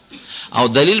به کاو او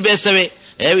دلیل به سوي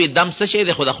وی دم څه شي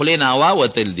د خود خلینا وا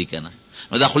وتل دی کنه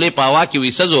نو د خلی په وا کې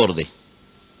وی څه زور دی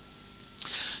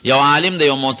یو عالم د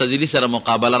یو معتزلی سره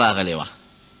مقابله راغلی و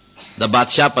د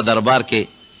بادشاہ په دربار کې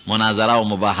مناظره او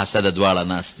مباحثه د دواړه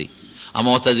ناشتي ا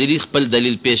معتزلی خپل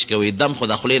دلیل پیش کوي دم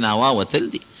خود خلینا وا وتل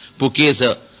دی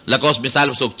پوکیزه لکه اوس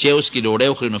مثال څوک چې اوس کې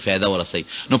ډوډۍ خوري نو فایده ورسي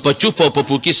نو په چوپ او په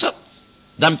پوکی سب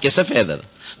دم کې څه فایده ده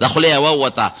د خلی هوا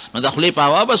وتا نو د خلی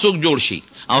په هوا به څوک جوړ شي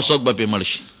او څوک به مړ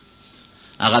شي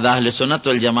هغه د اهل سنت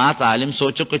والجماعت عالم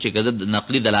سوچو چې کده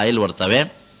نقلی دلایل ورته وي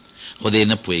خو دې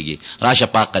نه پويږي راشه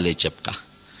پاکلې چپکا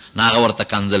ناغه ورته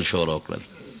کنزل شروع کړل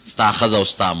ستا خزه او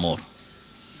ستا مور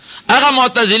هغه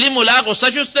معتزلی مولا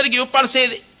غصه شو سترګي په پړسې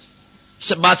دي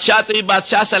بادشاہ ته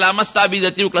بادشاہ سلامت ستا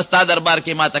بیزتی وکړه ستا دربار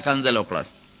کې ما ته کنزل وکړ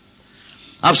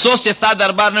افسوس چې ستا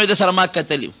دربار نه د سره ما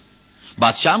کتلیو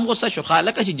بادشاہ هم غصه شو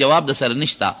خالق چې جواب د سر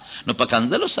نشتا نو په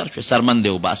کنزلو سر شو سرمن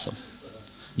دی وباسم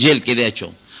جیل کې دی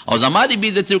چوم او زما دی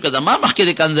بیزتی وکړه زما مخکې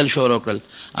د کنزل شروع کړل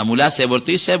مولا صاحب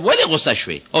ورته صاحب ولې غصه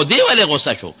شوې او دی ولې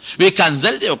غصه شو وی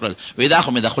کنزل دی وکړل وی دا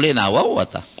خو مې د خلې نه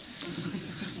وته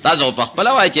تاسو په خپل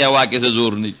وای چې هوا کې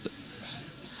زور نشته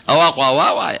او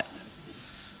هوا وایا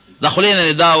د خلې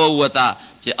نه دا وته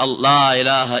چې الله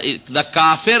اله د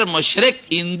کافر مشرک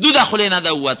هندو د خلې نه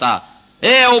دا وته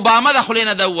اوباما د خلې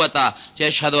نه دا وته چې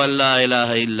اشهد ان لا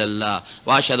اله الا الله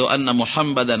واشهد ان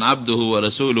محمدا عبده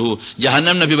ورسوله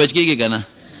جهنم نه به بچ کیږي کنه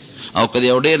او کله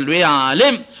یو ډېر لوی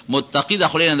عالم متقی د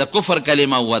خلې نه د کفر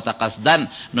کلمه وته قصدن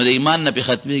نو د ایمان نه په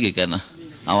ختميږي کنه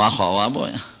او اخو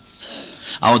وای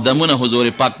او دمونه حضور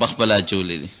پاک په خپل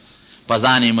چولې دي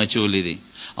پزانی مچولې دي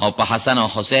او په حسن او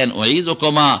حسین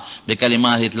اعيذكما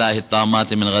بكلمات الله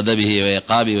التامات من غضبه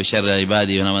وعقابه وشر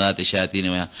عباده ونمات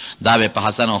الشياطين دا به په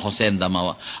حسن او حسین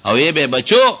دمو او یې به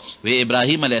بچو وی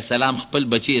ابراهیم علیه السلام خپل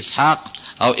بچی اسحاق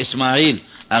او اسماعیل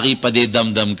اغي په دې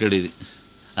دم کړی دي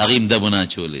اغیم دمونه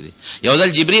چولې دي یو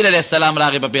ځل جبرئیل علیه السلام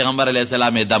راغی په پیغمبر علیه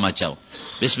السلام یې دم اچاو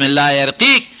بسم الله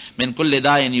يرقيك من كل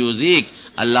داء يؤذيك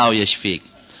الله يشفيك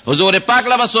حضور پاک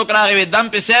لا بسوک راغی دم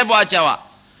په سیب واچوا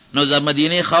نو ز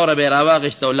مدینه خوره به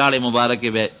راواغشت او لاړې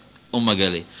مبارکه به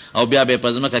اومګلې او بیا به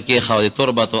پزمکه کې خو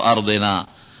تربت ارضنا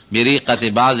بریقه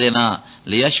بعضنا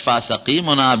ليشفى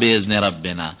سقيمنا باذن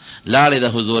ربنا لاړې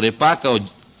د حضور پاک او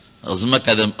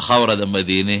زمکه د خوره د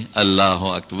مدینه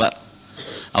الله اکبر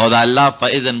او دا الله په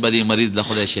اذن بدی مریض له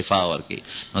خدای شفا ورکي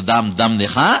نو دم دی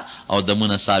ښا او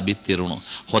دمونه ثابت تیرونو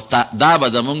خو دا به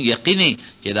زمون یقیني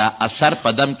چې دا اثر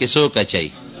په دم کې څوک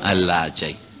چي الله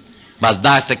چي بس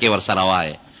دا ټکي ور سره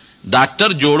وای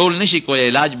ډاکټر جوړول نشي کوئی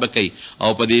علاج بکي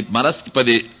او په دې مرض په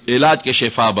دې علاج کې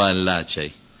شفا به الله چي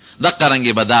د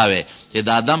قرانګي بداوي چې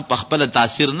دا دم په خپل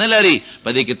تاثیر نه لري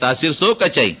په دې کې تاثیر څوک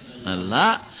چي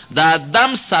الله دا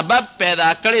دم سبب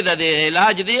پیدا کړی د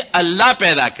علاج دی الله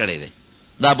پیدا کړی دی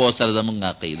دا به سر زمونږه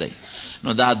عقیده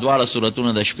نو دا دواړه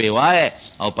سورتونه د شپې وای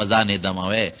او په ځانې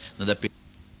دموي نو د